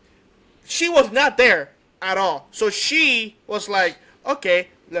 She was not there at all. So she was like, okay,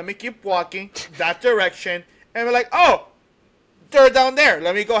 let me keep walking that direction. And we're like, oh, they're down there.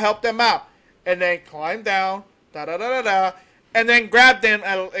 Let me go help them out. And then climb down, da-da-da-da-da. And then grab them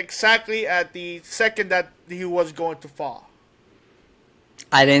exactly at the second that he was going to fall.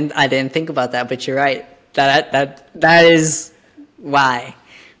 I didn't think about that, but you're right. That is why.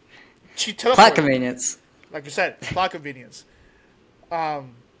 She teleported. Plot convenience. Like you said, plot convenience. Yeah,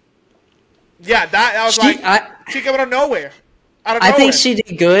 that I was she came out of nowhere. I think she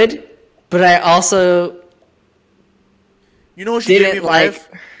did good, but I also she didn't like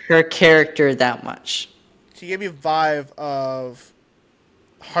her character that much. She gave me a vibe of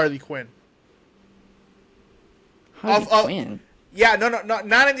Harley Quinn. Harley Quinn? Yeah, no,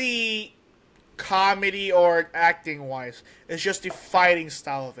 not in the comedy or acting wise. It's just the fighting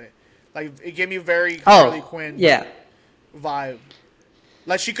style of it. Like it gave me a very Harley Quinn vibe.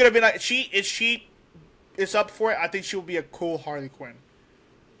 Like she could have been like she is up for it. I think she will be a cool Harley Quinn.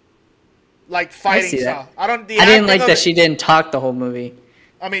 Like fighting style. I didn't like that she didn't talk the whole movie.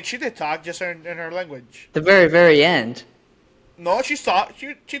 I mean, she did talk just in her language. The very, very end. No, she talked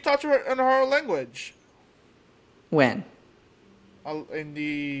to her in her language. When? In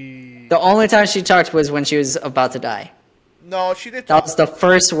the only time she talked was when she was about to die. No, she did talk. That was the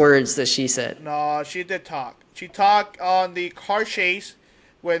first words that she said. No, she did talk. She talked on the car chase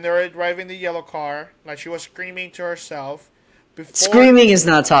when they were driving the yellow car. Like she was screaming to herself. Screaming is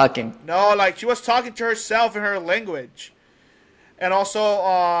not talking. No, like she was talking to herself in her language. And also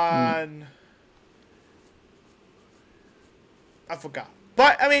on... I forgot.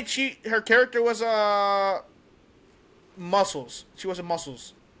 But, I mean, her character was Muscles. She was a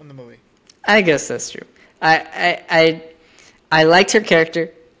Muscles in the movie. I guess that's true. I liked her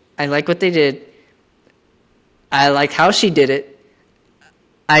character. I like what they did. I like how she did it.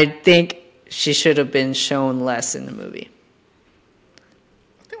 I think she should have been shown less in the movie.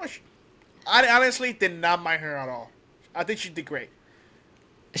 I honestly did not mind her at all. I think she did great.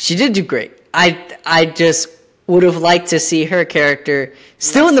 She did do great. I just would have liked to see her character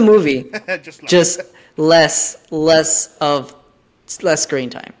still in the movie, just less screen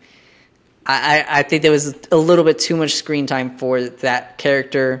time. I think there was a little bit too much screen time for that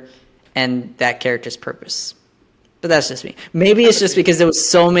character and that character's purpose. But that's just me. Maybe it's just because there was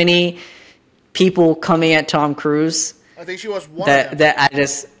so many people coming at Tom Cruise. I think she was one of them.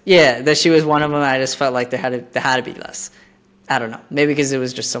 That she was one of them. I just felt like there had to be less. I don't know. Maybe because it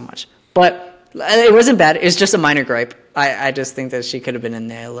was just so much. But it wasn't bad. It was just a minor gripe. I just think that she could have been in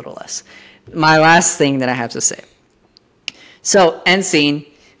there a little less. My last thing that I have to say. So, end scene.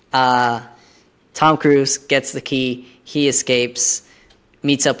 Tom Cruise gets the key. He escapes,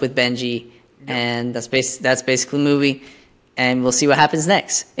 meets up with Benji, and that's basically the movie. And we'll see what happens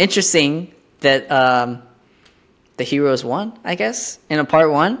next. Interesting that the heroes won, I guess, in a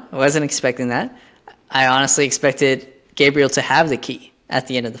part one. I wasn't expecting that. I honestly expected Gabriel to have the key at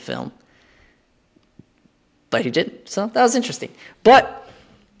the end of the film. But he didn't, so that was interesting. But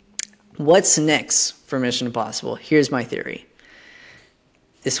what's next for Mission Impossible? Here's my theory.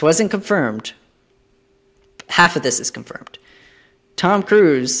 This wasn't confirmed. Half of this is confirmed. Tom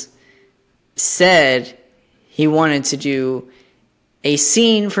Cruise said he wanted to do a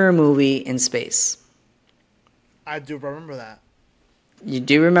scene for a movie in space. I do remember that. You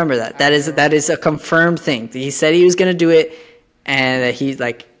do remember that. That is a confirmed thing. He said he was going to do it, and that he's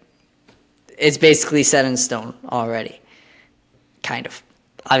like, it's basically set in stone already. Kind of.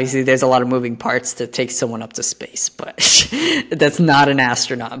 Obviously, there's a lot of moving parts to take someone up to space, but that's not an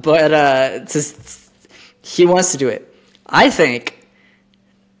astronaut. But he wants to do it. I think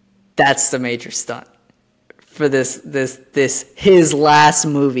that's the major stunt for this his last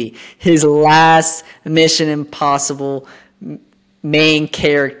movie, his last Mission Impossible main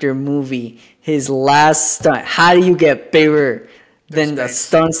character movie, his last stunt. How do you get bigger than the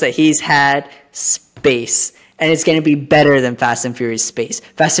stunts that he's had? Space. And it's going to be better than Fast and Furious Space.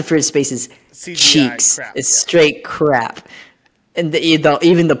 Fast and Furious Space is CGI cheeks. Crap, it's straight crap. And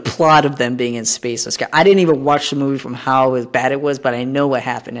even the plot of them being in space was crap. I didn't even watch the movie from how bad it was, but I know what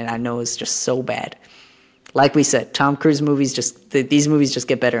happened, and I know it's just so bad. Like we said, Tom Cruise movies these movies just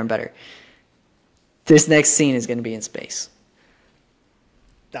get better and better. This next scene is going to be in space.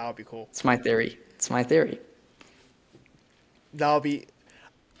 That would be cool. It's my theory. That would be...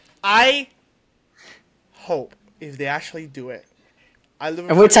 I hope if they actually do it.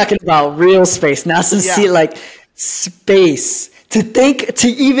 And we're talking about real space, not to see like space. To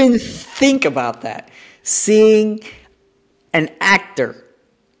even think about that. Seeing an actor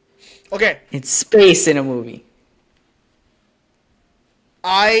in space in a movie.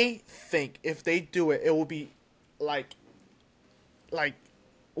 I think if they do it, it will be like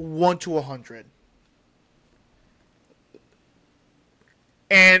 1 to 100.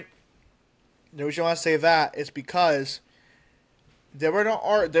 And the reason why I say that is because they were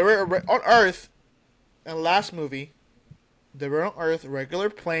on Earth in the last movie. They were on Earth, regular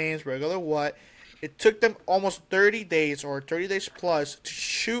planes, regular what. It took them almost 30 days or 30 days plus to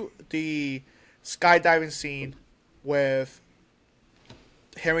shoot the skydiving scene with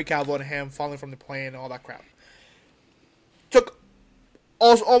Henry Cavill and him falling from the plane and all that crap. Took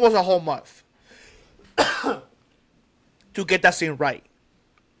almost a whole month to get that scene right.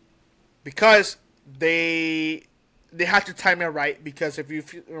 Because they had to time it right. Because if you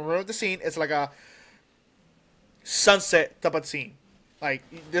remember the scene, it's like a sunset type of scene. Like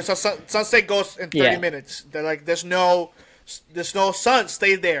there's a sunset goes in 30 minutes. They're like there's no sun.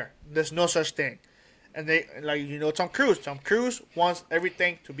 Stay there. There's no such thing. And they Tom Cruise. Tom Cruise wants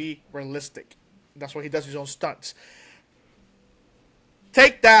everything to be realistic. That's why he does his own stunts.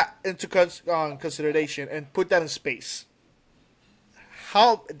 Take that into consideration and put that in space.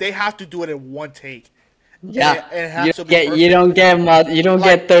 How they have to do it in one take. Yeah, you don't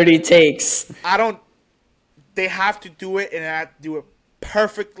get 30 takes. They have to do it and have to do it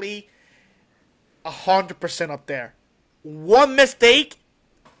perfectly, 100% up there. One mistake,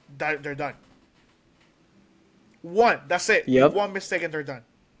 they're done. That's it. Yep. One mistake and they're done.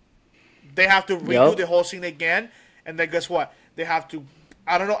 They have to redo the whole scene again, and then guess what? They have to.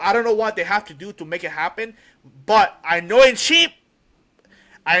 I don't know what they have to do to make it happen, but I know ain't cheap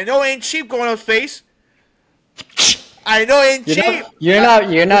going on space. I know ain't cheap.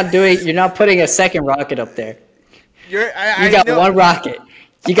 You're not putting a second rocket up there. You got one rocket.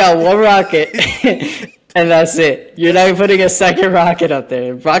 You got one rocket. And that's it. You're not putting a second rocket up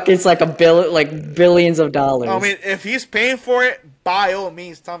there. Rocket's like billions of dollars. I mean, if he's paying for it, by all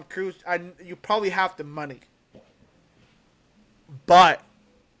means, Tom Cruise, you probably have the money. But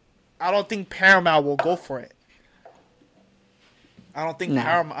I don't think Paramount will go for it. I don't think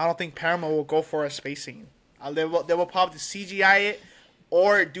Paramount will go for a space scene. They will probably CGI it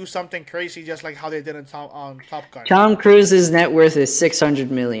or do something crazy, just like how they did on Top Gun. Tom Cruise's net worth is $600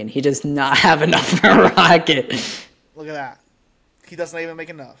 million. He does not have enough for a rocket. Look at that. He doesn't even make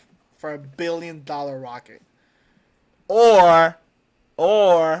enough for $1 billion rocket. Or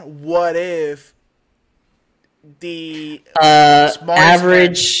what if the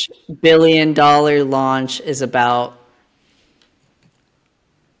average $1 billion launch is about...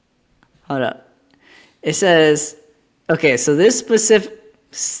 Hold up. It says, okay, so this specific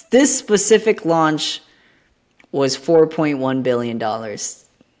launch was $4.1 billion.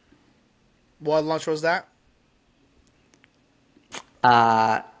 What launch was that?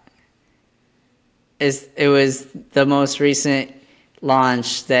 It was the most recent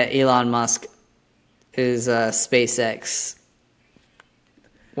launch that Elon Musk SpaceX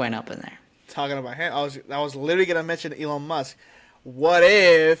went up in there. Talking about him, I was literally gonna mention Elon Musk. What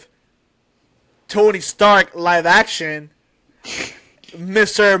if Tony Stark live action,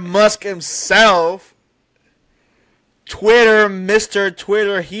 Mr. Musk himself, Mr.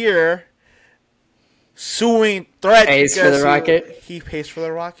 Twitter here, suing threat pays for the rocket? He pays for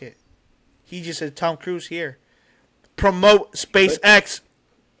the rocket. He just said, Tom Cruise here. Promote SpaceX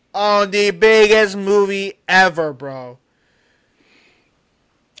on the biggest movie ever, bro.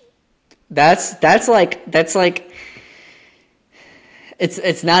 That's like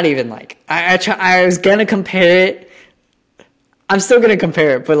it's not even like I was gonna compare it. I'm still gonna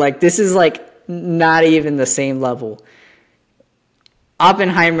compare it, but like this is like not even the same level.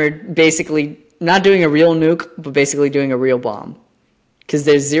 Oppenheimer basically not doing a real nuke, but basically doing a real bomb, because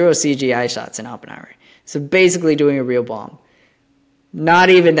there's 0 CGI shots in Oppenheimer. So basically doing a real bomb. Not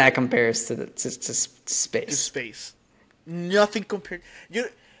even that compares to space. To space. Nothing compared.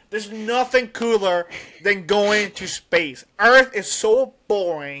 There's nothing cooler than going to space. Earth is so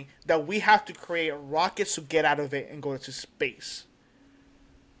boring that we have to create rockets to get out of it and go to space.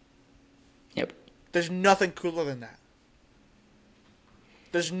 Yep. There's nothing cooler than that.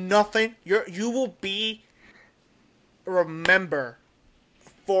 There's nothing. You will be remembered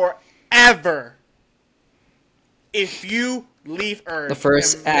forever if you leave Earth. The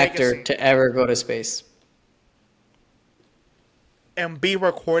first actor to ever go to space. And be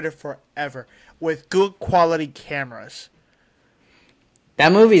recorded forever with good quality cameras.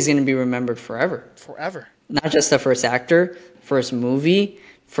 That movie is going to be remembered forever. Forever. Not just the first actor, first movie,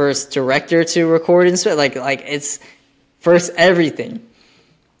 first director to record in space. Like it's first everything.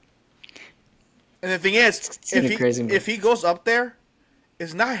 And the thing is, if he goes up there,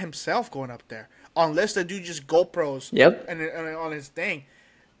 it's not himself going up there. Unless they do just GoPros. Yep. And on his thing.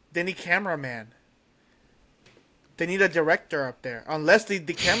 They need cameraman. They need a director up there. Unless the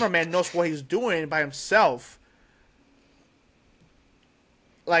cameraman knows what he's doing by himself.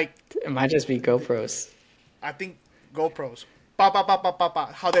 Like, it might just be GoPros. I think GoPros. Ba, ba, ba, ba, ba, ba.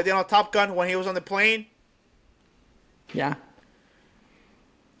 How they did on Top Gun when he was on the plane. Yeah.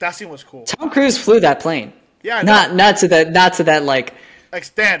 That scene was cool. Tom Cruise flew that plane. Yeah. Not to that like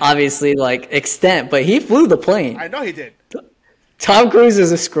extent. Obviously like extent, but he flew the plane. I know he did. Tom Cruise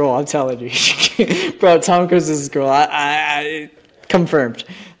is a scroll, I'm telling you. Bro, Tom Cruise is a scroll. I confirmed.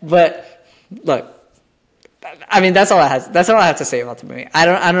 But look, I mean that's all I have to say about the movie. I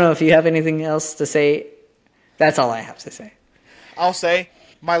don't know if you have anything else to say. That's all I have to say. I'll say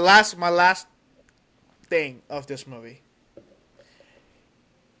my last thing of this movie.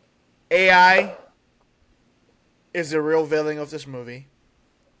 AI is the real villain of this movie,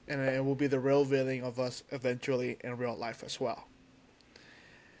 and it will be the real villain of us eventually in real life as well.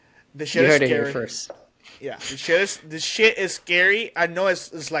 The shit is scary. You heard it here first. Yeah, the shit is scary. I know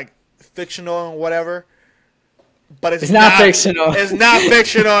it's like fictional and whatever, but it's not fictional. It's not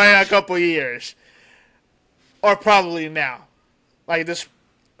fictional in a couple years, or probably now. Like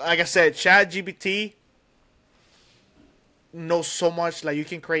I said, ChatGPT knows so much. Like you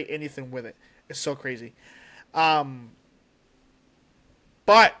can create anything with it. It's so crazy. But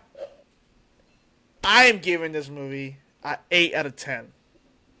I am giving this movie an 8 out of 10.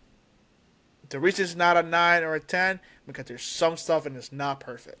 The reason it's not a 9 or a 10 because there's some stuff and it's not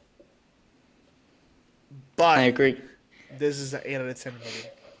perfect. But I agree. This is an 8 out of 10 movie.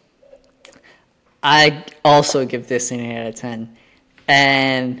 I also give this an 8 out of 10.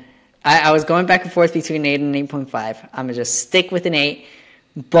 And I was going back and forth between 8 and 8.5. I'm going to just stick with an 8.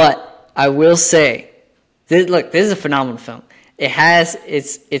 But I will say Look, this is a phenomenal film. It has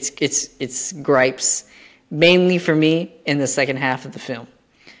its gripes, mainly for me in the second half of the film.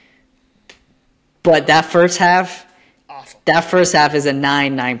 But that first half, Awesome. That first half is a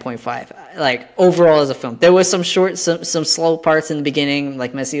 9.5. Like overall as a film, there was some slow parts in the beginning,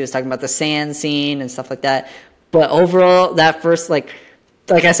 like Messi was talking about the sand scene and stuff like that. But overall, that first like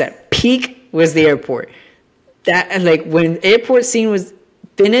I said, peak was the airport. That and like when the airport scene was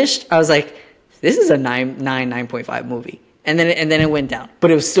finished, I was like, this is a 9.5 movie. And then it went down,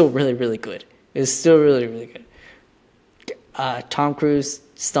 but it was still really, really good. It was still really, really good. Tom Cruise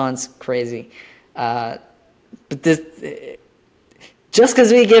stunts crazy, but this just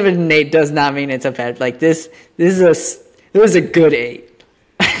because we give it an 8 does not mean it's a bad. Like this it was a good 8.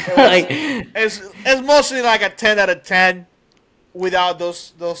 It's mostly like a 10 out of 10, without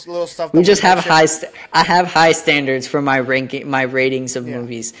those little stuff. We just have I have high standards for my ratings of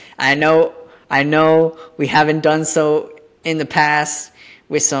movies. I know we haven't done so in the past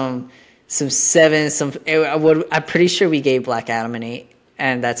with some 7s. I'm pretty sure we gave Black Adam an 8,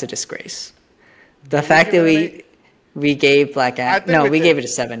 and that's a disgrace. The fact that we gave Black Adam, no, we gave it a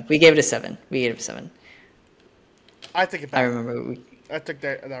 7. We gave it a 7. I think it back. I remember I took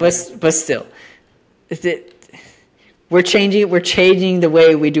that. But still, we're changing the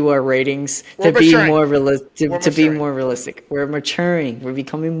way we do our ratings to be more realistic. We're maturing. We're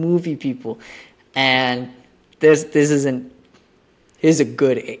becoming movie people, and this is a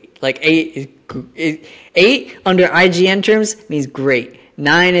good 8. Like 8 under IGN terms means great.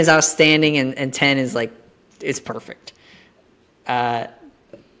 9 is outstanding, and 10 is like it's perfect.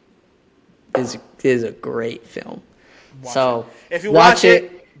 This is a great film. So if you watch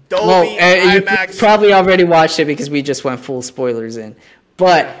it, Dolby IMAX. You probably already watched it because we just went full spoilers in.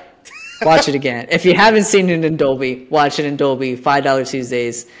 But watch it again. If you haven't seen it in Dolby, watch it in Dolby. $5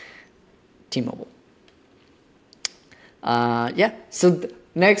 Tuesdays, T-Mobile. So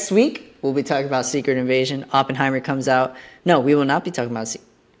next week we'll be talking about Secret Invasion. Oppenheimer comes out. No, we will not be talking about.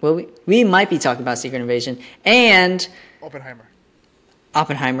 We might be talking about Secret Invasion, and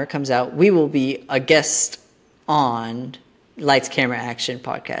Oppenheimer comes out. We will be a guest on Lights, Camera, Action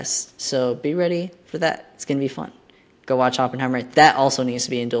podcast. So be ready for that. It's gonna be fun. Go watch Oppenheimer. That also needs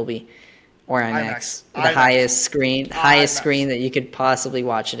to be in Dolby or IMAX. The highest screen that you could possibly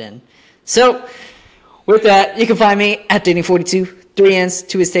watch it in. So with that, you can find me at Dating42. 3 N's,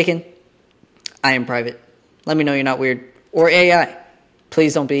 2 is taken. I am private. Let me know you're not weird. Or AI.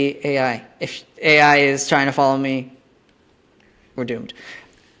 Please don't be AI. If AI is trying to follow me, we're doomed.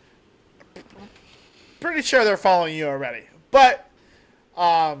 Pretty sure they're following you already. But,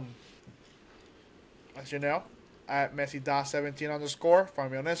 as you know, at Messi.17_, follow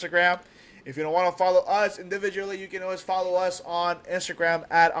me on Instagram. If you don't want to follow us individually, you can always follow us on Instagram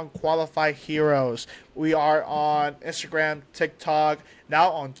at Unqualified Heroes. We are on Instagram, TikTok, now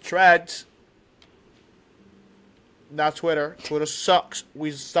on Threads. Not Twitter. Twitter sucks.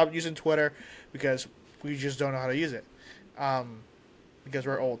 We stopped using Twitter because we just don't know how to use it. Because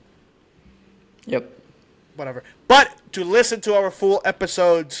we're old. Yep. Whatever. But to listen to our full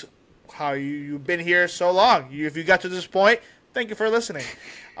episodes, how you've been here so long. If you got to this point, thank you for listening.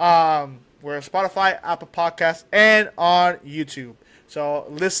 We're on Spotify, Apple Podcasts, and on YouTube. So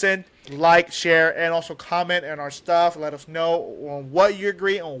listen, like, share, and also comment on our stuff. Let us know on what you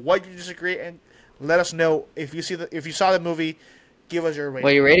agree, on what you disagree, and let us know if you saw the movie. Give us your rating.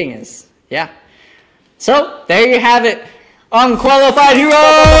 What your rating is. Yeah. So there you have it. Unqualified Heroes!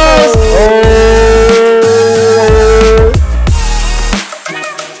 Oh!